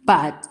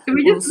 But So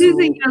we're just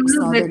losing also you a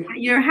little bit. southern.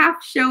 You're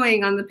half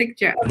showing on the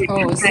picture. Okay,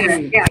 Oh,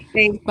 sorry. yeah,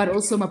 thanks. But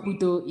also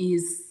Maputo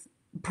is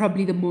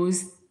probably the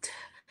most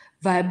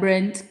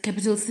vibrant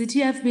capital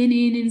city I've been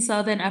in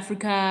Southern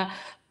Africa.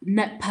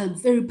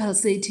 Very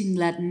pulsating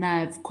Latin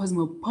life,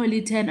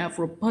 cosmopolitan,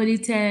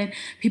 Afropolitan.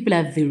 People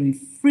are very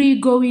free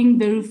going,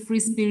 very free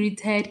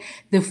spirited.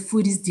 The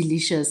food is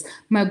delicious.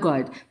 My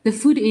God, the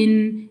food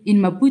in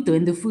Maputo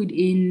and the food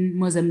in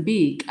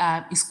Mozambique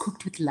is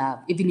cooked with love,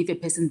 even if a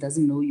person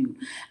doesn't know you.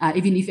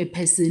 Even if a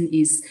person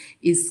is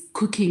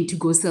cooking to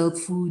go sell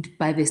food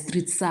by the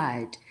street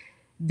side,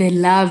 the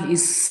love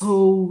is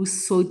so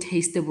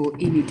tasteable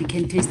in it. You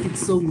can taste it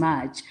so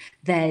much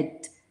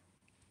that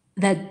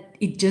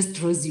it just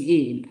draws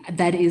you in.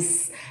 That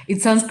is,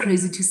 it sounds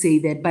crazy to say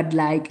that, but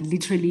like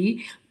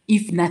literally,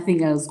 if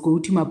nothing else, go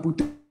to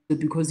Maputo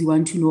because you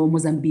want to know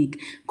Mozambique.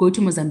 Go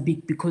to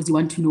Mozambique because you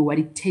want to know what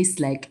it tastes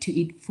like to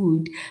eat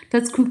food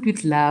that's cooked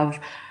with love,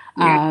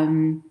 Yeah.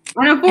 and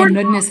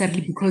not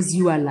necessarily because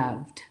you are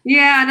loved.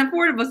 Yeah, and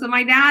affordable. So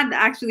my dad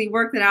actually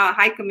worked at our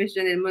high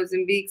commission in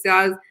Mozambique. So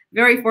I was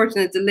very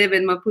fortunate to live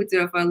in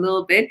Maputo for a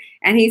little bit.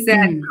 And he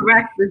said,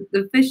 correct,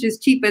 the fish is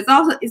cheap.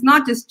 It's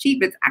not just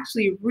cheap, it's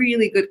actually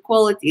really good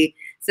quality.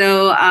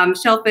 So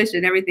shellfish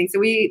and everything. So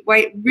we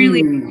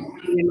really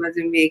in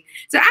Mozambique.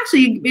 So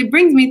actually it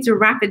brings me to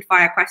rapid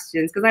fire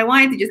questions because I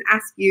wanted to just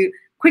ask you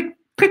quick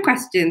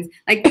questions.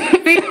 Like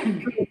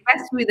favorite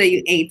best food that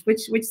you ate,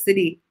 which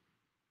city?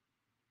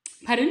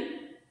 Pardon?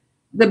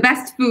 The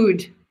best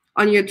food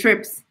on your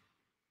trips.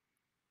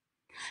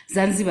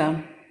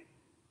 Zanzibar.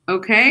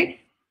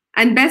 Okay.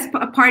 And best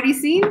party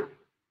scene?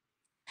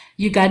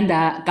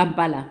 Uganda,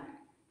 Kampala.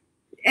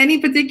 Any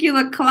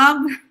particular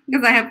club?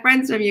 Because I have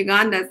friends from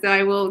Uganda, so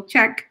I will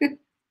check. They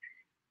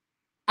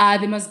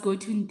must go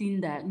to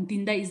Ntinda.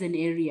 Ntinda is an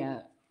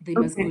area. They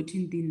must go to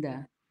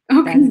Ntinda.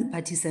 Okay. That's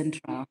Party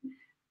Central.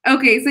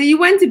 Okay, so you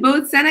went to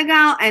both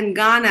Senegal and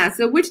Ghana.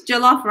 So which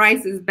jollof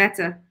rice is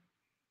better?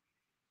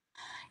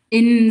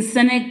 In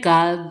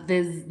Senegal,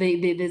 there's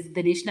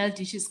the national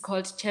dish is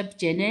called chep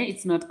jene.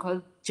 It's not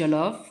called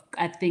jollof.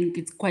 I think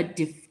it's quite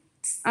different.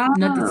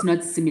 It's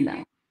not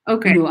similar.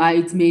 Okay. You know,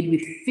 it's made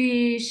with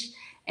fish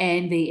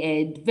and they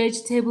add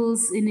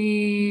vegetables in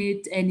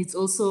it, and it's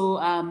also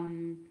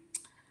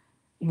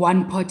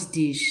one pot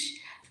dish.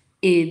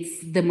 It's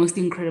the most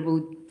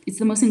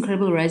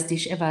incredible rice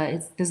dish ever.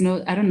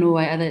 I don't know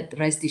why other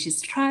rice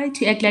dishes try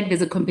to act like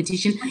there's a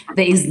competition.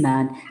 There is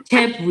none.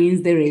 Chef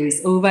wins the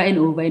race over and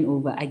over and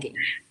over again.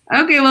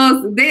 Okay,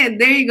 well, there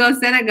you go,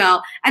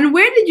 Senegal. And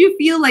where did you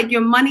feel like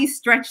your money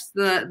stretched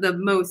the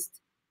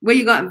most? Where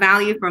you got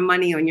value for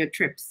money on your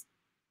trips?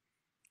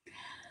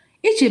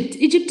 Egypt.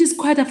 Egypt is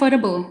quite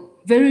affordable.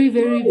 Very,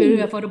 very, very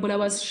affordable. I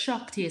was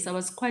shocked. Yes, I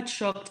was quite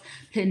shocked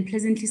and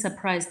pleasantly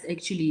surprised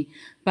actually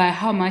by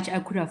how much I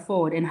could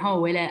afford and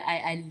how well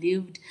I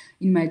lived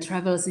in my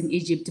travels in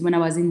Egypt. When I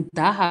was in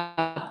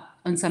Dahab,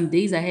 on some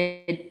days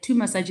I had 2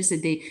 massages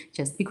a day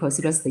just because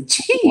it was the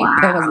cheap. Wow.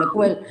 I was like,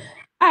 well,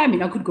 I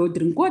mean, I could go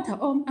drink water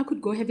or I could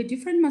go have a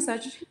different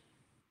massage.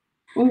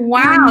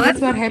 Wow,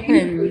 that's what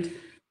happened.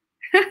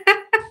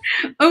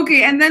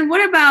 Okay, and then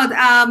what about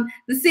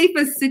the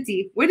safest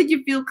city? Where did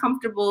you feel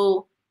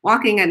comfortable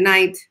walking at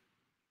night?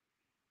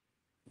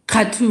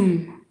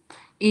 Khartoum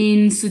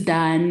in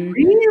Sudan.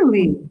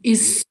 Really?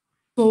 Is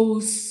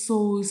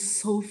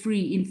so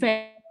free. In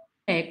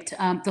fact,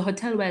 the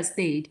hotel where I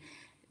stayed,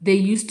 they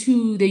used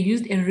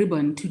a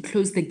ribbon to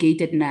close the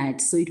gate at night.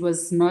 So it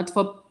was not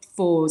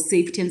for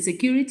safety and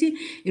security.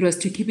 It was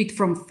to keep it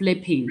from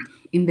flapping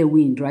in the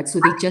wind, right? So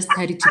they just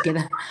tied it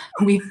together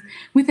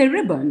with a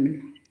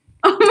ribbon.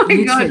 Oh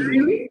my God,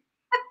 really?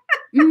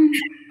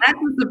 That's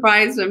a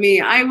surprise for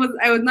me. I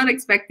was not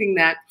expecting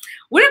that.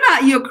 What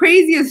about your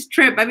craziest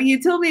trip? I mean,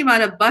 you told me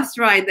about a bus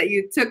ride that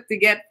you took to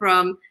get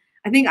from,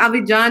 I think,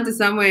 Abidjan to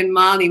somewhere in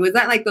Mali. Was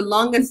that like the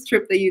longest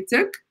trip that you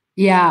took?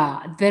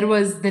 Yeah, that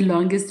was the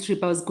longest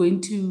trip. I was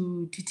going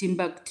to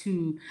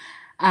Timbuktu.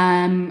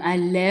 I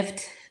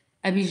left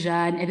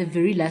Abidjan at the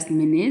very last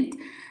minute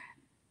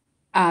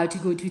to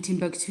go to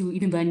Timbuktu,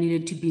 even though I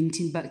needed to be in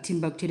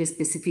Timbuktu at a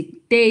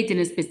specific date and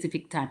a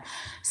specific time.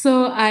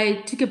 So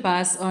I took a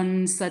bus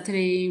on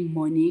Saturday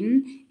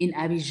morning in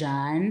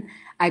Abidjan.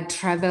 I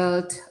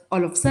traveled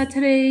all of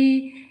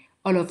Saturday,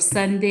 all of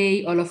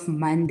Sunday, all of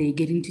Monday,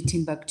 getting to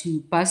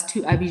Timbuktu, bus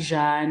to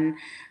Abidjan,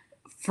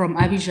 from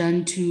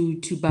Abidjan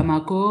to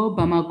Bamako,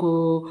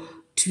 Bamako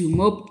to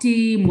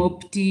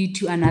Mopti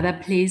to another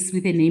place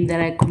with a name that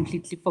I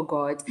completely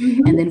forgot,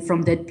 and then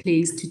from that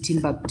place to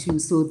Timbuktu.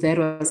 So that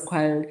was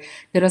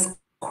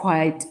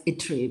quite a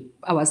trip.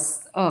 I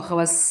was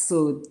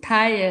so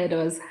tired. I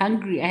was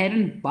hungry. I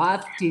hadn't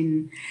bathed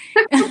in.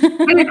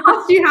 And it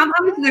cost you, how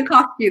much did it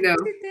cost you though?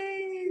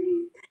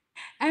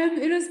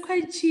 It was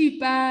quite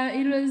cheap.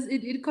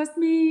 It cost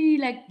me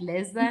like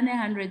less than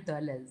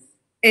 $100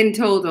 in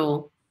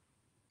total.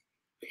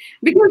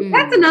 Because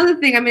that's another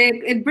thing. I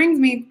mean, it brings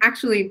me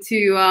actually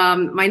to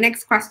my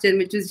next question,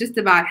 which is just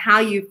about how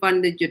you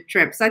funded your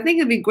trip. So I think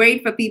it'd be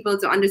great for people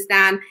to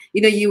understand,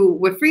 you know, you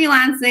were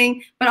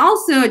freelancing, but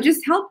also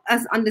just help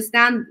us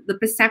understand the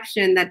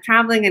perception that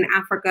traveling in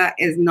Africa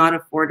is not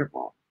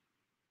affordable.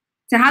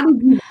 So how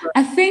did you?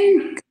 I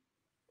think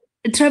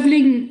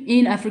traveling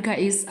in Africa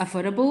is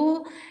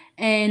affordable.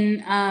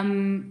 And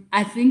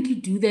I think you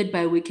do that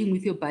by working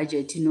with your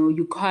budget. You know,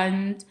 you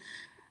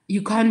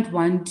can't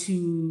want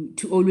to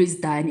always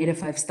dine at a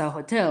 5-star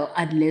hotel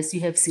unless you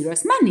have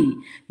serious money.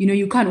 You know,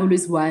 you can't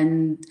always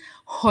want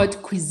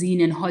hot cuisine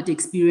and hot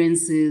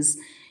experiences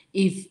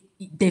if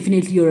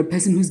definitely you're a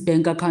person whose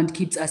bank account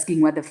keeps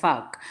asking what the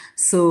fuck.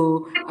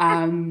 So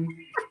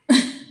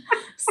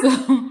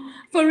so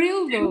for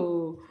real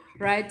though,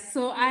 right?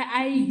 So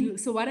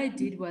so what I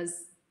did was,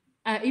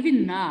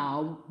 even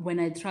now when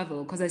I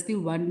travel, because I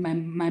still want my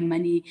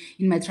money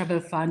in my travel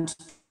fund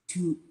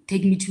to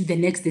take me to the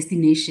next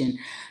destination.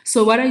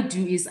 So what I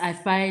do is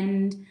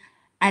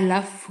I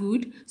love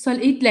food, so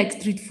I'll eat like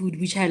street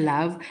food, which I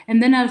love,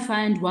 and then I'll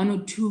find one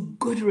or two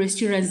good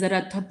restaurants that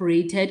are top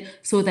rated,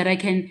 so that I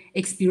can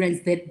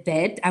experience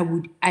that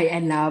I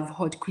love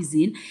hot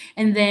cuisine,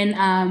 and then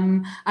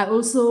I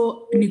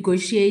also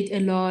negotiate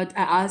a lot.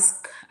 I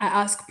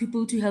ask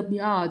people to help me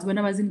out. When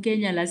I was in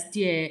Kenya last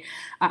year,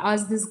 I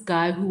asked this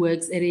guy who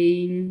works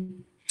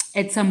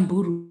at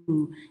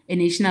Samburu, a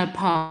national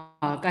park.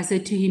 I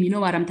said to him, you know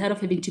what, I'm tired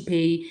of having to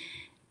pay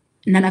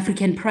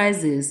non-African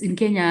prices. In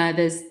Kenya,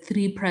 there's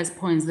three price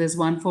points. There's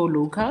one for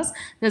locals,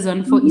 there's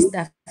one for East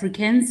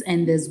Africans,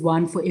 and there's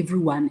one for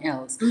everyone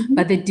else.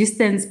 But the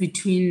distance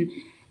between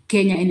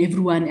Kenya and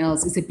everyone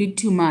else is a bit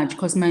too much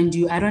because, mind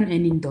you, I don't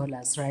earn in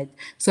dollars, right?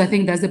 So I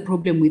think that's the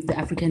problem with the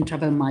African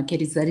travel market,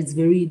 is that it's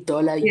very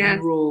dollar, Yes.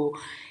 euro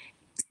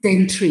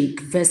centric,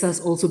 versus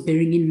also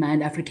bearing in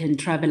mind African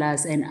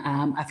travelers and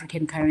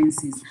African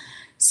currencies.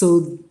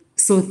 So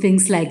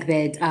things like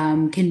that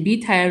can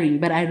be tiring,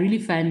 but I really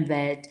find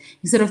that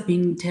instead of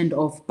being turned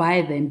off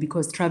by them,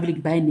 because traveling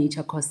by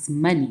nature costs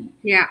money,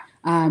 Yeah.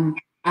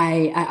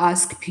 I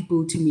ask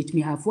people to meet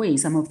me halfway.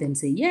 Some of them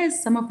say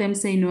yes, some of them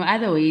say no.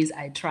 Other ways,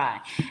 I try.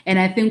 And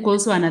I think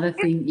also another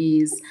thing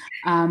is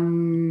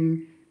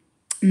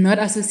not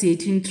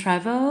associating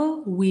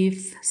travel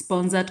with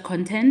sponsored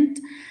content.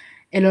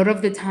 A lot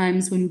of the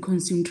times when we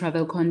consume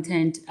travel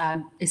content,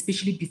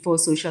 especially before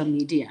social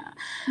media,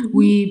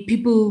 we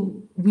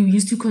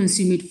used to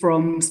consume it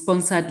from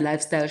sponsored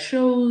lifestyle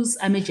shows.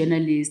 I'm a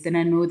journalist, and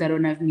I know that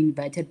when I've been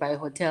invited by a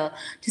hotel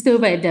to stay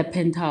over at their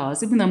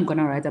penthouse, even though I'm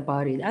gonna write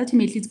about it,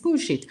 ultimately it's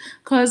bullshit.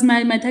 Because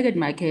my target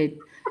market,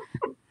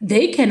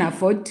 they can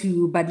afford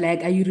to, but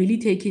like, are you really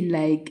taking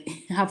like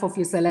half of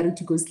your salary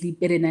to go sleep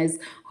at a nice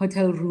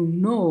hotel room?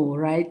 No,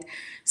 right?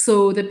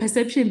 So the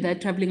perception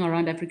that traveling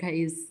around Africa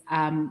is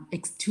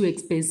too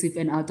expensive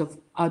and out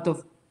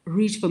of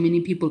reach for many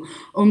people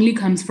only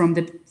comes from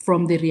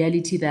the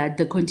reality that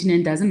the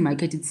continent doesn't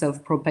market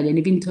itself properly, and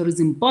even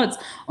tourism boards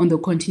on the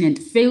continent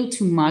fail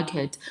to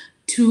market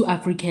to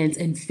Africans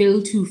and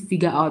fail to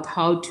figure out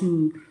how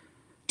to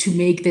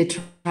make the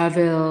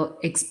travel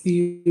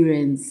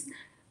experience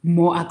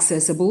more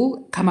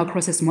accessible, come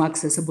across as more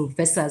accessible,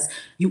 versus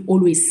you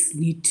always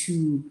need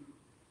to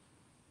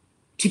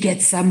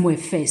get somewhere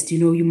first. You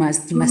know, you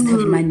must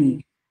have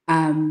money.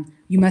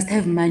 You must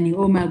have money.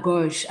 Oh my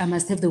gosh, I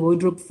must have the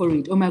wardrobe for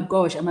it. Oh my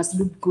gosh, I must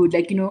look good.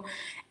 Like, you know,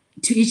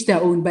 to each their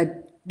own.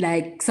 But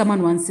like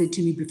someone once said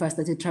to me before I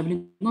started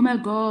traveling, oh my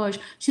gosh,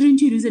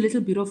 shouldn't you lose a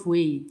little bit of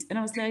weight? And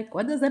I was like,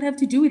 what does that have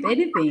to do with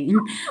anything?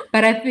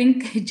 But I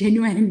think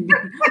genuinely,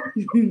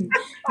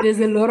 there's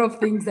a lot of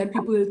things that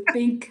people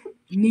think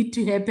need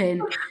to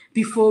happen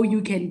before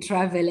you can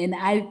travel. And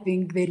I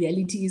think the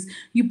reality is,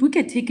 you book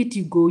a ticket,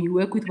 you go, you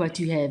work with what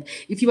you have.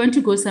 If you want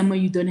to go somewhere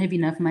you don't have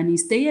enough money,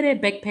 stay at a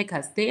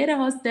backpacker, stay at a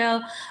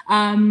hostel,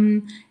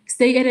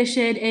 stay at a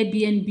shared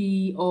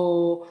Airbnb,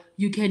 or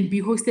you can be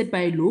hosted by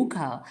a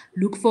local.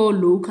 Look for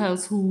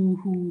locals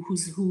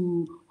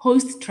who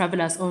host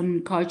travelers on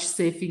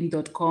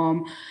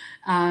couchsurfing.com.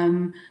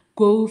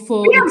 Go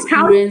for We have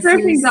experiences.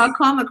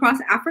 couchsurfing.com across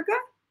Africa.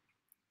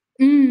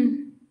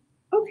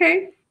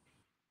 Okay.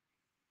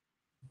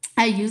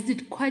 I used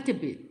it quite a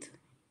bit.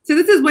 So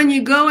this is when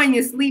you go and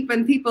you sleep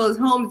in people's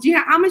homes.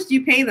 How much do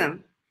you pay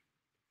them?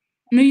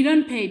 No, you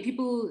don't pay.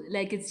 People,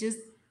 like, it's just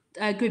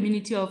a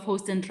community of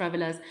hosts and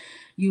travelers.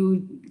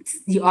 You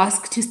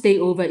ask to stay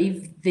over.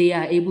 If they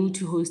are able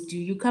to host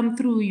you, you come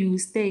through, you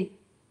stay.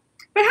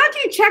 But how do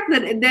you check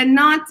that they're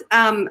not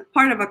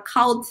part of a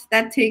cult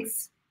that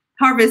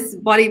harvests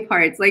body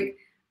parts? Like,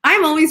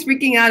 I'm always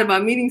freaking out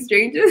about meeting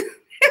strangers.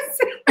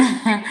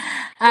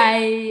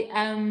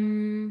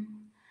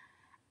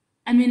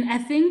 I mean, I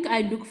think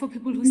I look for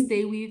people who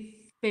stay with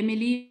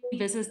family,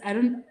 versus I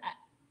don't,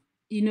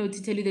 you know,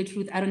 to tell you the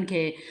truth, I don't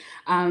care.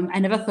 I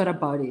never thought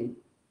about it.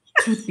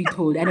 Truth be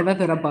told, I never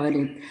thought about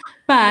it.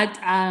 But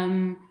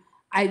I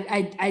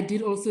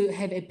did also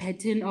have a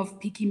pattern of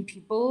picking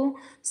people.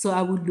 So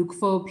I would look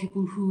for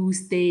people who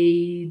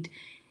stayed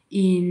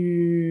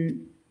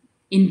in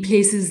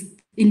places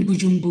in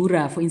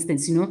Bujumbura, for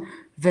instance, you know,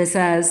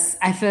 versus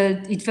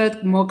it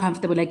felt more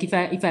comfortable. Like if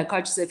I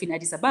couch surf in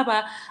Addis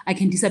Ababa, I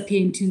can disappear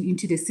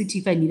into the city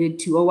if I needed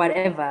to, or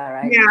whatever,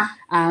 right? Yeah.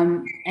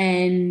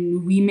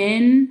 And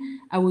women,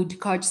 I would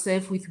couch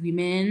surf with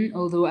women,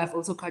 although I've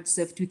also couch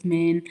surfed with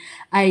men.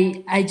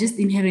 I just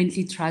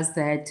inherently trust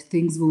that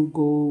things will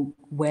go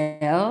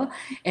well.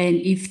 And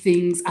if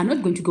things are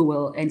not going to go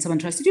well and someone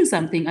tries to do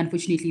something,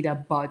 unfortunately, they're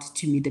about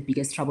to meet the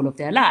biggest trouble of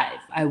their life.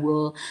 I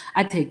will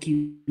attack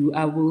you.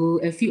 I will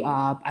F you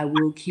up. I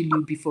will kill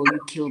you before you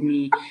kill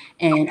me.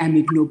 And I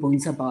make no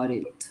bones about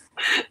it.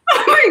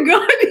 Oh my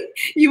God.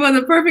 You are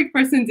the perfect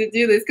person to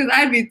do this, because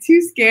I'd be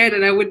too scared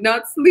and I would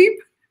not sleep.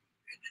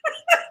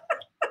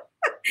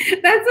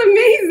 That's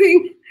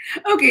amazing.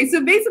 Okay,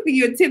 so basically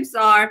your tips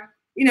are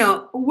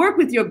work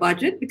with your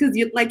budget, because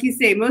like you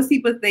say, most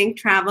people think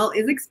travel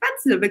is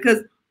expensive because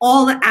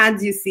all the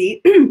ads you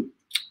see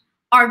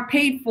are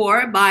paid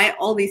for by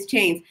all these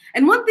chains.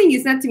 And one thing you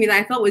said to me that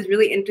I thought was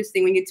really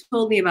interesting when you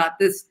told me about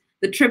the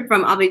trip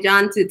from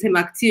Abidjan to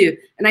Timbuktu.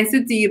 And I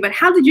said to you, but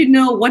how did you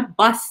know what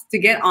bus to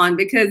get on?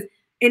 Because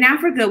in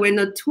Africa, we're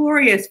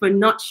notorious for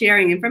not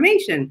sharing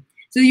information.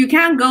 So you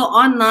can't go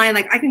online.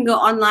 Like I can go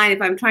online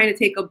if I'm trying to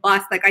take a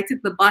bus. Like I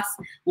took the bus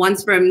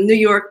once from New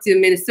York to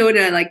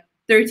Minnesota, like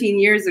 13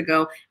 years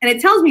ago, and it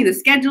tells me the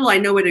schedule. I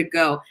know where to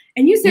go.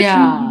 And you said to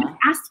me, you just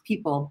ask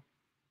people.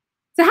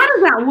 So how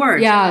does that work?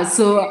 Yeah,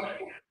 so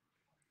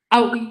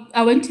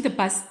I went to the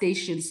bus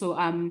station. So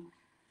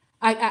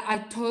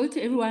I told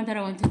everyone that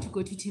I wanted to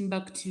go to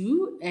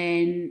Timbuktu,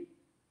 and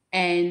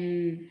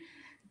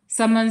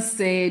someone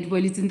said,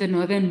 well, it's in the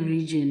northern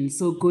region,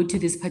 so go to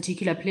this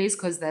particular place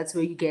because that's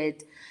where you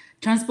get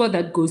transport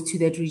that goes to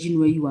that region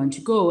where you want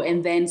to go.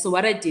 And then, so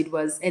what I did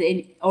was at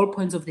all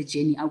points of the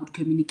journey, I would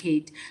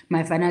communicate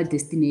my final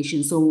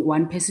destination. So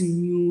one person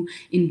knew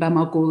in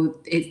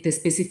Bamako the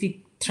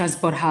specific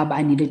transport hub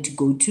I needed to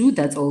go to.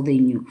 That's all they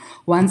knew.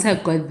 Once I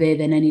got there,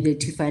 then I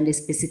needed to find a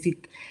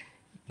specific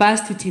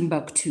bus to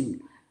Timbuktu.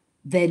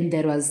 Then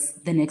there was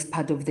the next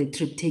part of the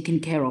trip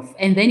taken care of.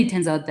 And then it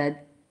turns out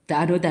that there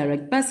are no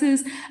direct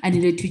buses. I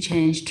needed to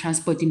change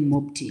transport in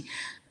Mopti.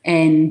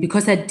 And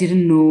because I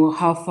didn't know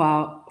how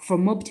far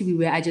from Mopti we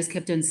were, I just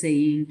kept on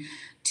saying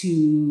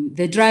to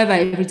the driver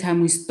every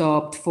time we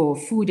stopped for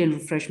food and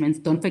refreshments,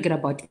 don't forget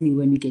about me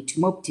when we get to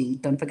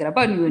Mopti. Don't forget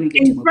about me when we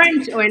get to Mopti. In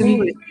French or in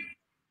English?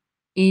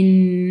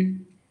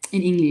 In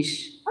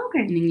English.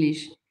 Okay. In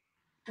English.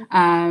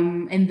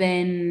 And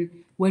then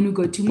when we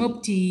got to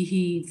Mopti,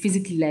 he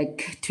physically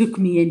like took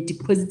me and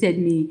deposited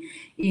me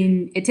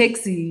in a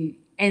taxi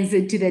and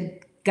said to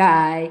that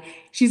guy,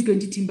 she's going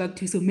to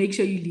Timbuktu, so make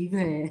sure you leave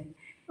her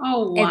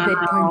at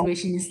that point where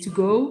she needs to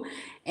go.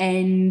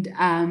 And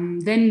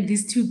then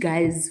these two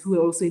guys who were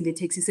also in the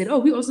taxi said, oh,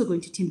 we're also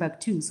going to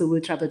Timbuktu, so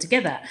we'll travel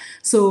together.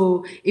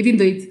 So even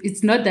though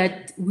it's not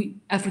that we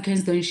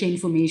Africans don't share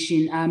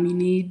information, you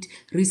need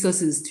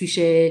resources to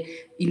share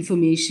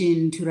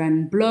information, to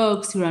run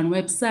blogs, to run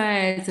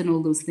websites and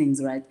all those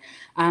things, right?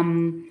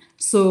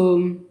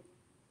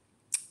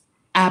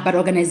 But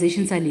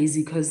organizations are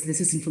lazy because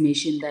this is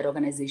information that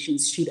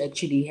organizations should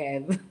actually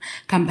have,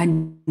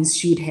 companies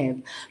should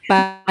have.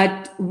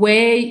 But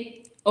where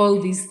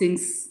all these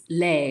things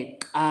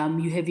lag,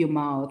 you have your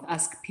mouth,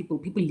 ask people.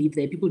 People live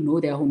there, people know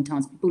their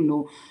hometowns, people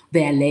know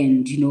their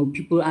land.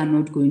 People are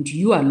not going to,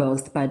 you are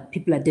lost, but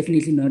people are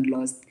definitely not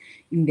lost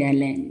in their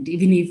land.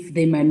 Even if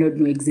they might not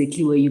know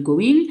exactly where you're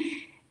going,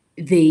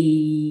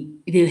 they'll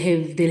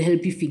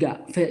help you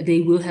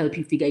they will help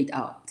you figure it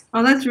out.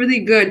 Oh, that's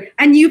really good.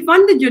 And you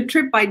funded your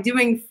trip by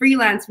doing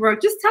freelance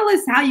work. Just tell us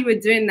how you were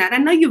doing that. I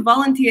know you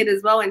volunteered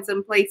as well in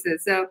some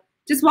places. So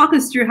just walk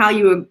us through how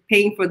you were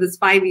paying for this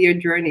 5-year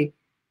journey.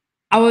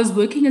 I was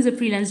working as a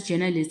freelance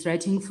journalist,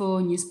 writing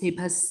for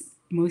newspapers,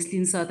 mostly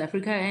in South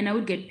Africa, and I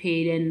would get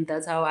paid, and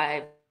that's how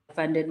I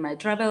funded my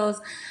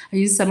travels. I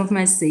used some of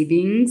my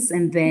savings,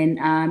 and then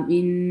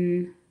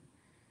in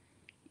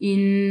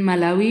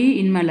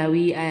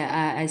Malawi,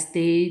 I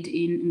stayed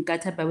in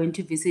Nkata. I went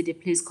to visit a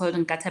place called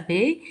Nkata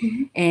Bay,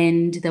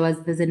 and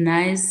there's a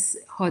nice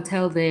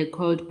hotel there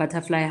called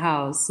Butterfly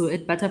House. So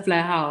at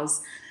Butterfly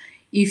House,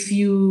 if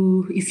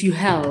you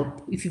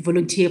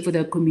volunteer for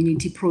the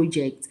community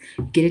project,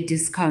 you get a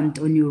discount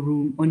on your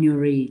room, on your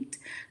rate.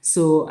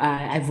 So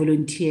I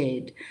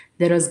volunteered.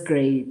 That was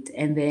great.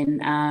 And then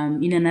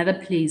in another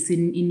place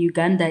in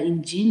Uganda,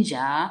 in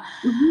Jinja,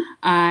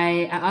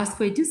 I asked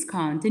for a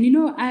discount. And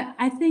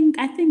I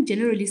think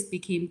generally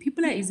speaking,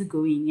 people are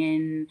easygoing,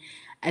 and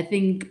I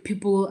think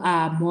people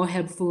are more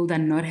helpful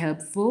than not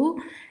helpful.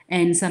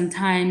 And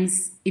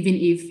sometimes, even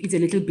if it's a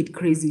little bit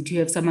crazy to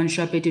have someone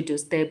show up at your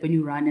doorstep when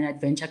you run an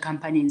adventure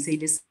company and say,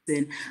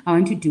 listen, I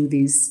want to do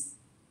this.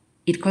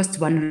 It costs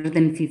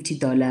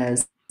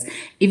 $150.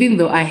 Even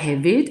though I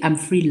have it, I'm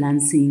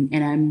freelancing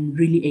and I'm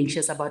really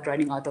anxious about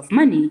running out of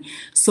money.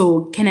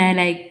 So can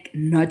I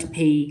not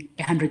pay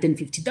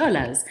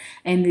 $150?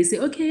 And they say,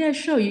 okay, yeah,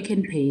 sure, you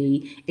can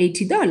pay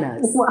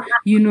 $80.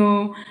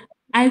 Wow.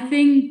 I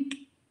think,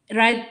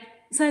 right?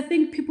 So I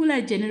think people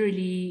are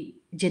generally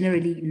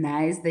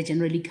nice, they're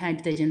generally kind,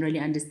 they're generally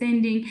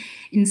understanding.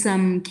 In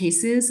some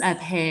cases, I've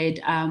had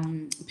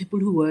people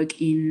who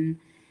work in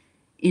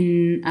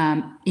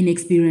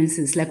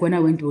experiences, like when I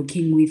went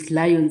working with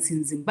lions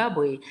in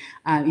Zimbabwe,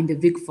 in the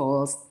Vic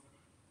Falls.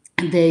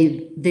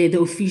 The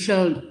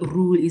official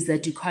rule is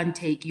that you can't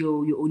take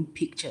your own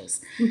pictures.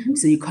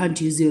 So you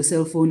can't use your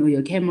cell phone or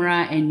your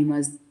camera, and you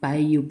must buy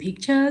your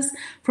pictures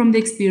from the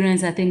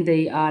experience. I think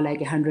they are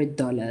like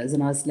 $100.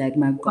 And I was like,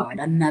 my God,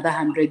 another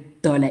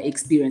 $100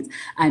 experience.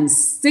 I'm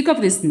sick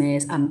of this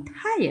mess. I'm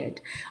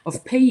tired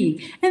of paying.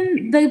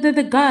 And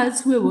the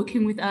guards who were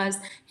working with us,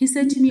 he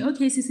said to me,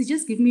 okay, Sissy,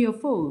 just give me your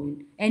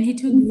phone. And he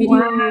took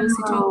videos,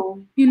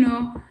 he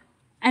took,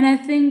 and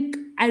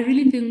I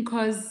really think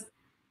because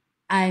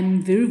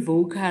I'm very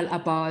vocal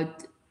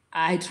about,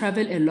 I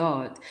travel a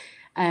lot.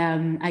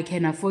 I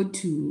can afford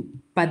to,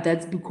 but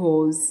that's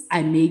because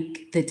I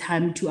make the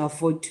time to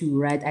afford to,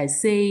 right? I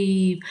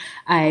save,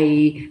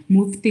 I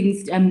move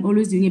things. I'm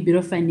always doing a bit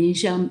of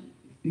financial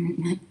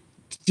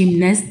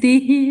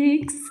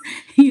gymnastics,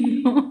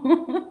 you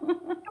know.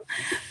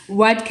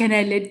 What can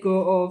I let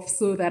go of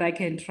so that I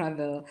can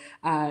travel?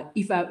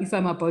 If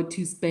I'm about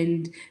to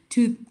spend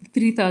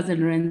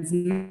 2,000-3,000 rands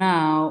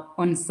now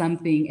on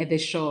something at the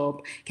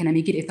shop, can I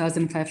make it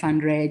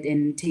 1,500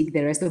 and take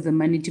the rest of the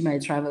money to my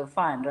travel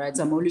fund? Right.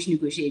 So I'm always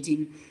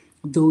negotiating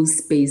those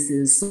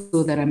spaces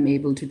so that I'm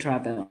able to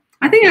travel.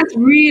 I think that's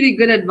really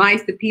good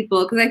advice to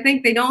people, because I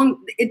think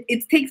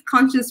it takes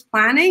conscious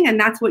planning, and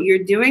that's what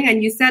you're doing.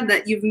 And you said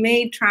that you've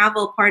made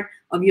travel part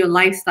of your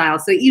lifestyle.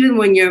 So even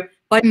when you're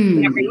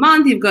budgeting every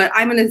month, you've got,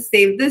 I'm going to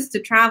save this to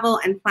travel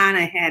and plan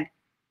ahead.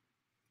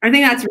 I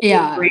think that's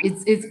really great.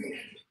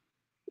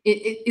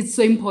 It's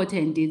so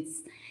important.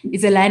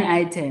 It's a line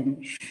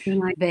item.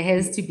 There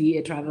has to be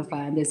a travel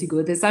fund as you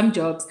go. There's some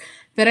jobs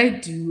that I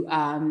do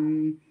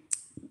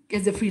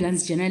as a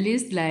freelance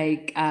journalist.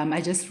 Like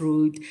I just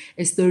wrote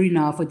a story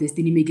now for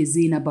Destiny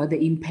magazine about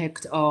the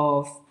impact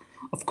of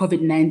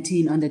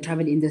COVID-19 on the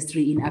travel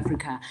industry in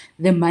Africa.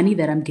 The money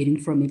that I'm getting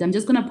from it, I'm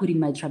just gonna put in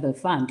my travel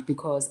fund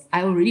because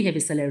I already have a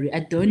salary.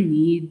 I don't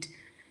need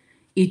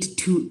it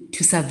to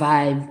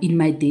survive in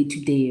my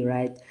day-to-day,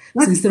 right?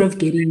 So instead of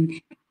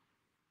getting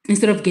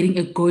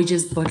a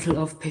gorgeous bottle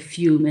of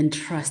perfume, and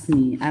trust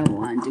me, I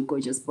want a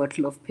gorgeous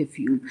bottle of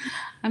perfume,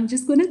 I'm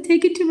just going to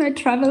take it to my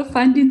travel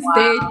fund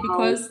instead. Wow.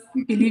 Because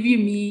believe you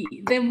me,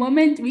 the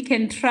moment we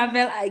can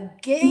travel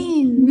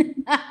again.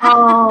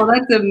 Oh,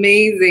 that's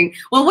amazing.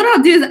 Well, what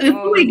I'll do is,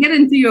 before we get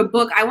into your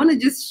book, I want to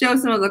just show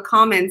some of the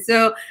comments.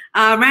 So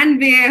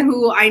Ranveer,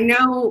 who I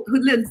know, who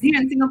lives here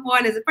in Singapore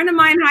and is a friend of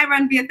mine. Hi,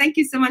 Ranveer. Thank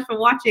you so much for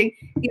watching.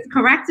 He's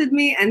corrected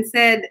me and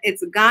said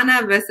it's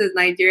Ghana versus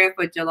Nigeria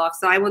for jollof.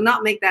 So I will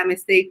not make that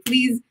mistake.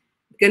 Please,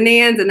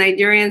 Ghanaians and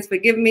Nigerians,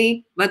 forgive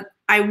me. But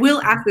I will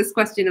ask this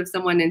question of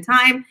someone in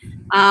time.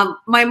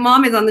 My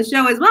mom is on the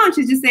show as well, and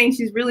she's just saying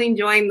she's really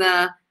enjoying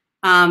the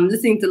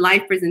listening to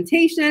live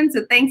presentation.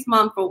 So thanks,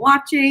 Mom, for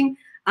watching.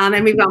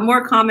 And we've got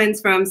more comments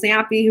from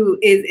Sayapi, who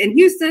is in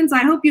Houston. So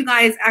I hope you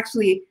guys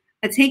actually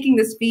are taking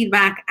this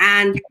feedback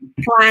and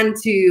plan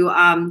to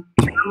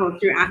travel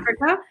through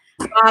Africa.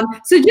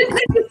 So just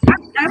I was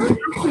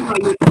asking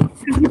about you,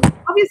 because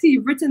obviously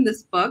you've written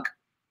this book.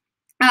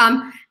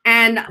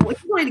 And what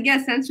I wanted to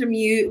get a sense from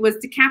you was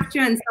to capture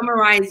and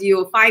summarize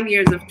your 5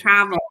 years of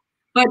travel.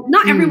 But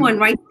not everyone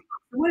writes books.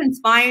 So what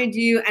inspired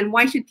you, and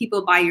why should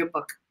people buy your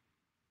book?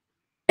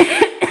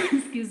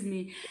 Excuse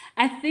me.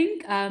 I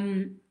think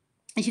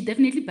you should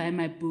definitely buy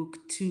my book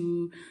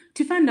to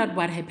find out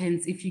what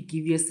happens if you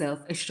give yourself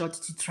a shot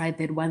to try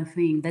that one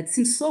thing that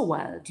seems so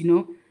wild, you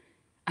know?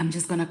 I'm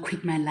just gonna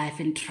quit my life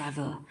and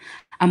travel.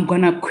 I'm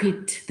gonna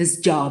quit this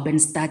job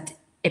and start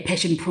a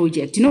passion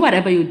project. You know,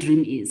 whatever your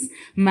dream is.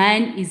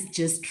 Mine is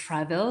just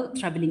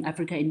traveling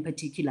Africa in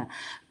particular.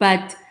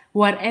 But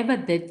whatever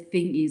that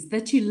thing is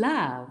that you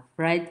love,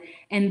 right?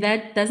 And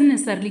that doesn't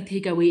necessarily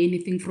take away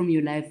anything from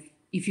your life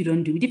if you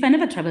don't do it. If I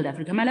never traveled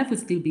Africa, my life would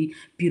still be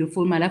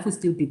beautiful. My life would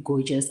still be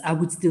gorgeous. I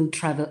would still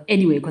travel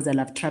anyway because I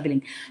love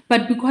traveling.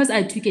 But because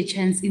I took a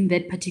chance in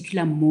that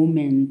particular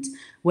moment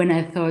when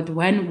I thought,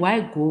 why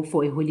go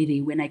for a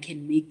holiday when I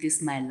can make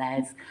this my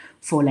life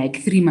for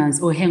like 3 months?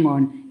 Oh, hang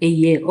on, a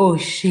year. Oh,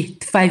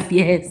 shit, 5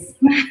 years.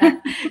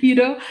 You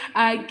know,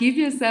 give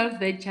yourself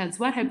that chance.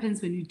 What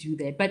happens when you do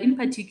that? But in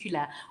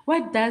particular,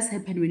 what does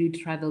happen when you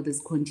travel this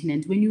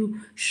continent? When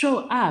you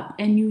show up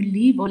and you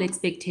leave all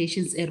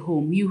expectations at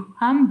home, you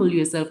humble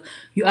yourself.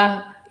 You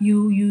are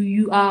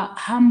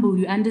humble.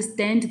 You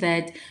understand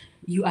that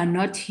you are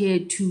not here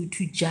to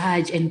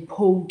judge and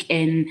poke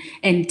and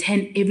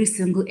turn every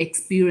single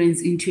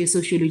experience into a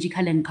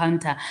sociological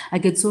encounter. I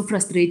get so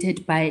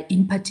frustrated by,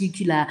 in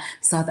particular,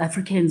 South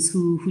Africans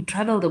who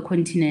travel the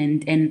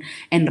continent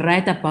and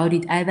write about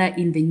it either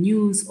in the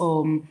news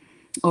or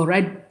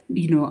write,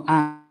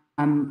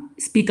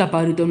 speak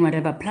about it on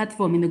whatever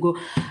platform, and they go,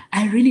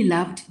 I really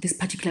loved this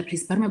particular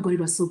place, but oh my God, it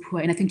was so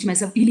poor. And I think to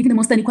myself, you live in the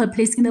most unequal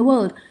place in the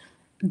world.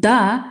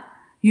 Duh,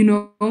 you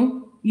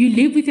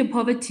live with your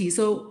poverty.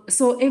 So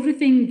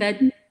everything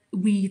that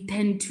we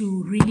tend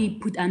to really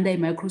put under a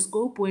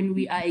microscope when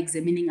we are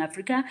examining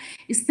Africa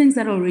is things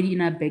that are already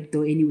in our back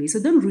door anyway. So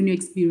don't ruin your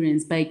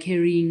experience by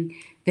carrying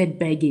that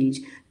baggage.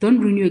 Don't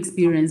ruin your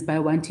experience by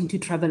wanting to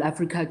travel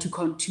Africa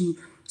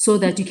so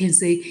that you can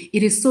say,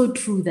 it is so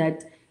true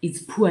that it's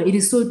poor. It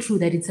is so true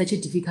that it's such a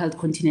difficult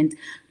continent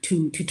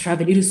to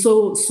travel. It is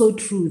so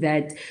true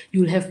that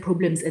you'll have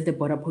problems at the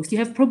border post. You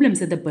have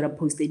problems at the border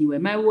post anyway.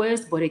 My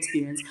worst border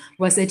experience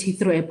was at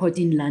Heathrow Airport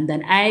in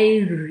London.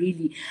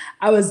 I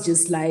was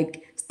just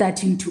like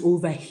starting to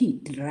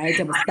overheat, right?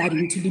 I was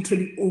starting to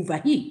literally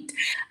overheat.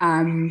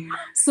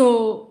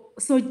 So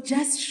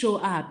just show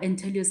up and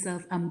tell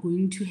yourself, I'm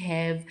going to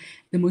have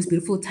the most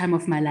beautiful time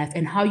of my life.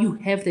 And how you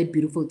have that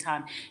beautiful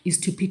time is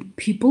to put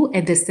people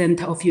at the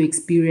center of your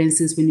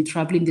experiences when you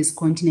travel in this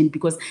continent,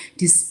 because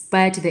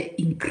despite the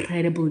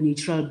incredible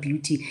natural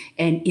beauty,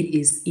 and it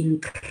is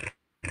incredible,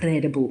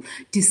 incredible,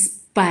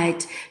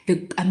 despite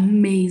the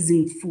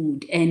amazing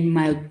food, and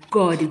my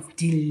God, it's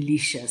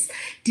delicious,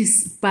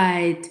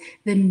 despite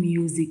the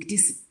music,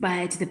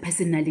 despite the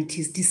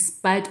personalities,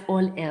 despite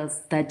all else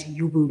that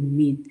you will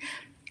meet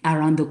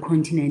around the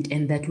continent,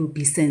 and that will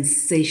be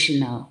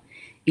sensational.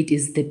 It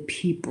is the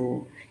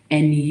people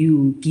and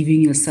you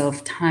giving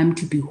yourself time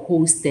to be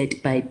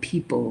hosted by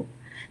people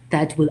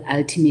that will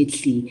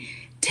ultimately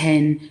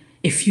turn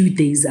a few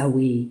days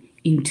away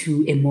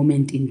into a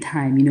moment in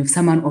time. You know, if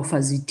someone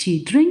offers you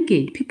tea, drink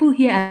it. People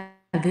here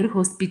are very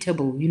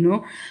hospitable, you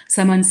know.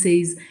 Someone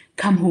says,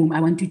 come home,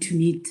 I want you to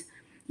meet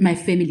my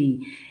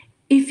family.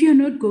 If you're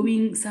not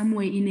going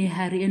somewhere in a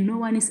hurry, and no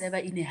one is ever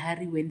in a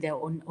hurry when they're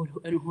on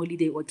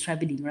holiday or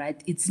traveling,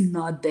 right? It's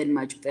not that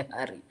much of a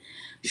hurry.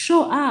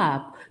 Show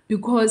up,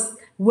 because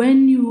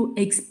when you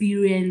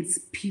experience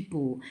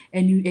people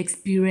and you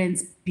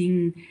experience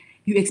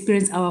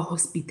our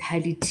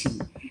hospitality,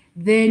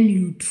 then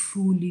you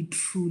truly,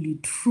 truly,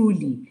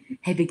 truly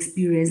have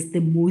experienced the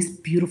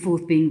most beautiful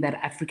thing that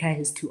Africa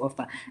has to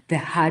offer, the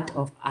heart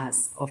of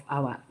us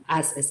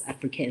as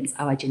Africans,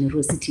 our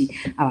generosity,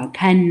 our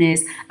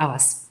kindness, our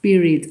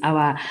spirit,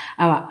 our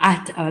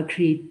art, our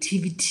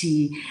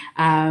creativity,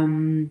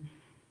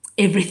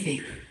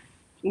 everything.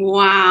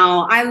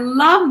 Wow, I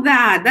love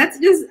that. That's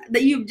just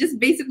that you've just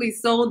basically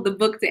sold the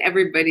book to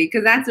everybody,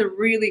 because that's a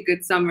really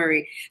good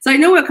summary. So I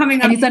know we're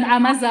coming up. And it's on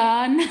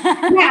Amazon.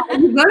 Yeah,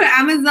 you go to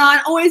Amazon.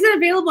 Oh, is it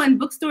available in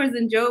bookstores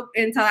in South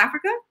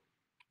Africa?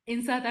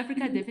 In South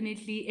Africa,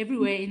 definitely.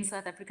 Everywhere in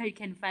South Africa, you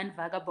can find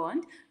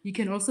Vagabond. You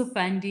can also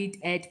find it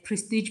at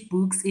Prestige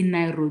Books in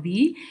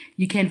Nairobi.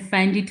 You can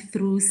find it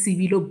through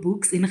Sibilo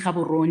Books in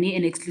Gaborone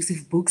and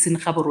Exclusive Books in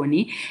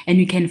Gaborone. And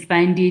you can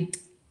find it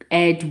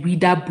at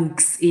Wida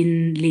Books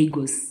in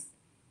Lagos.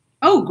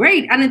 Oh,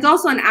 great. And it's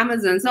also on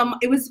Amazon. So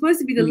it was supposed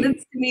to be delivered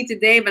to me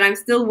today, but I'm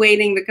still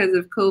waiting because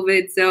of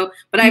COVID. So,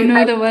 but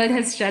the world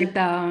has shut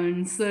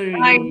down. Sorry.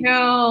 I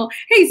know.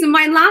 Hey, so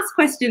my last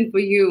question for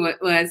you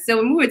was, so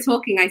when we were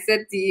talking, I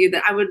said to you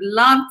that I would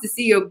love to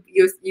see your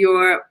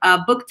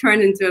book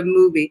turned into a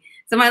movie.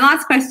 So my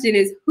last question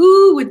is,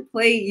 who would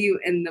play you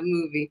in the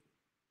movie?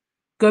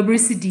 Gobri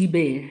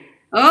Sidibe.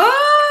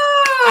 Oh!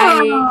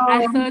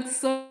 I thought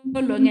so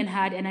long and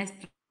hard, and I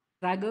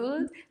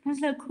struggled. I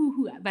was like,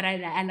 who? But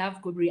I love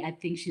Gobri. I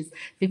think she's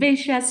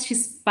vivacious,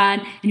 she's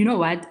fun. And you know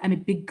what? I'm a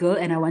big girl,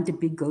 and I want a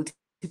big girl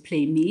to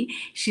play me.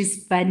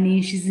 She's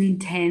funny, she's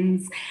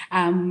intense.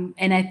 And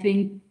I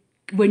think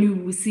when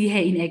you see her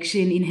in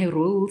action, in her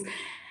roles,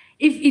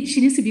 if she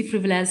needs to be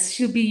frivolous,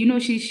 she'll be,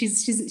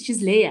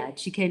 she's layered.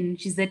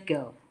 She's that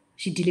girl.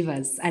 She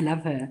delivers. I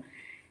love her.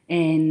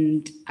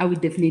 And I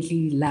would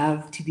definitely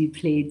love to be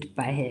played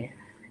by her.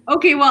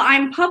 Okay, well,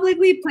 I'm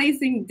publicly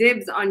placing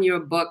dibs on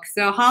your book.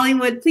 So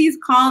Hollywood, please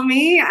call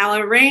me. I'll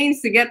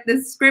arrange to get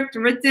this script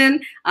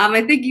written.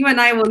 I think you and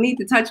I will need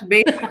to touch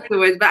base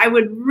afterwards, but I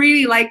would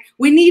really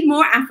we need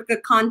more Africa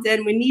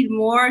content. We need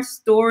more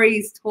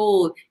stories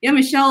told.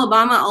 Michelle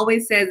Obama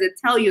always says that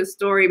tell your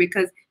story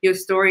because your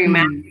story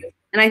matters.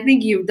 And I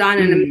think you've done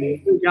an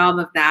amazing job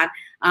of that.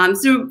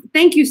 So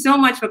thank you so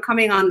much for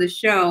coming on the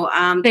show.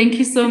 Thank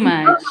you so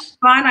much.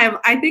 Fun.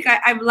 I think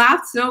I've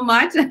laughed so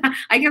much.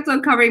 I kept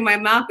on covering my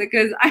mouth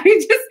because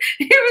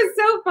it was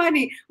so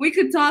funny. We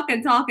could talk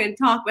and talk and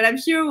talk, but I'm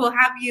sure we'll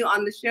have you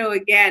on the show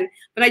again.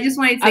 But I just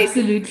wanted to say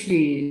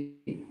absolutely.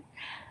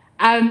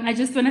 I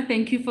just want to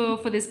thank you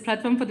for this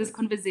platform, for this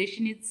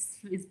conversation.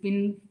 It's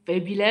been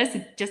fabulous.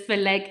 It just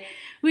felt like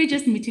we're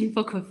just meeting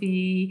for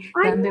coffee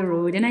down the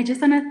road. And I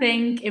just want to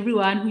thank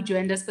everyone who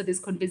joined us for this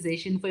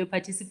conversation, for your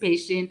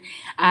participation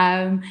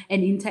and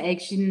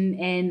interaction.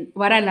 And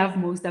what I love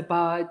most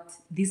about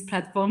these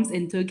platforms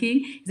and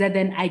talking is that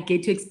then I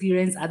get to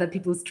experience other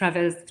people's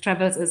travels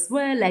as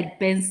well,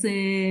 like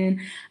Benson,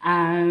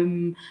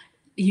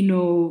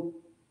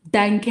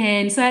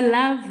 Duncan. So I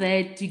love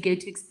that you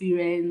get to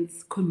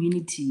experience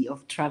community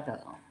of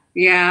travel.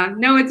 Yeah,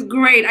 no, it's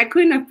great. I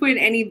couldn't have put it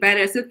any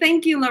better. So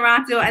thank you,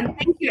 Lerato, and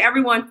thank you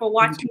everyone for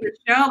watching the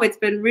show. It's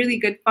been really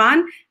good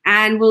fun,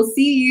 and we'll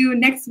see you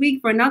next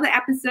week for another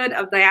episode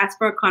of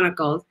Diaspora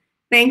Chronicles.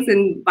 Thanks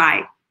and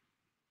bye.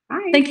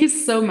 Bye. Thank you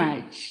so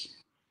much.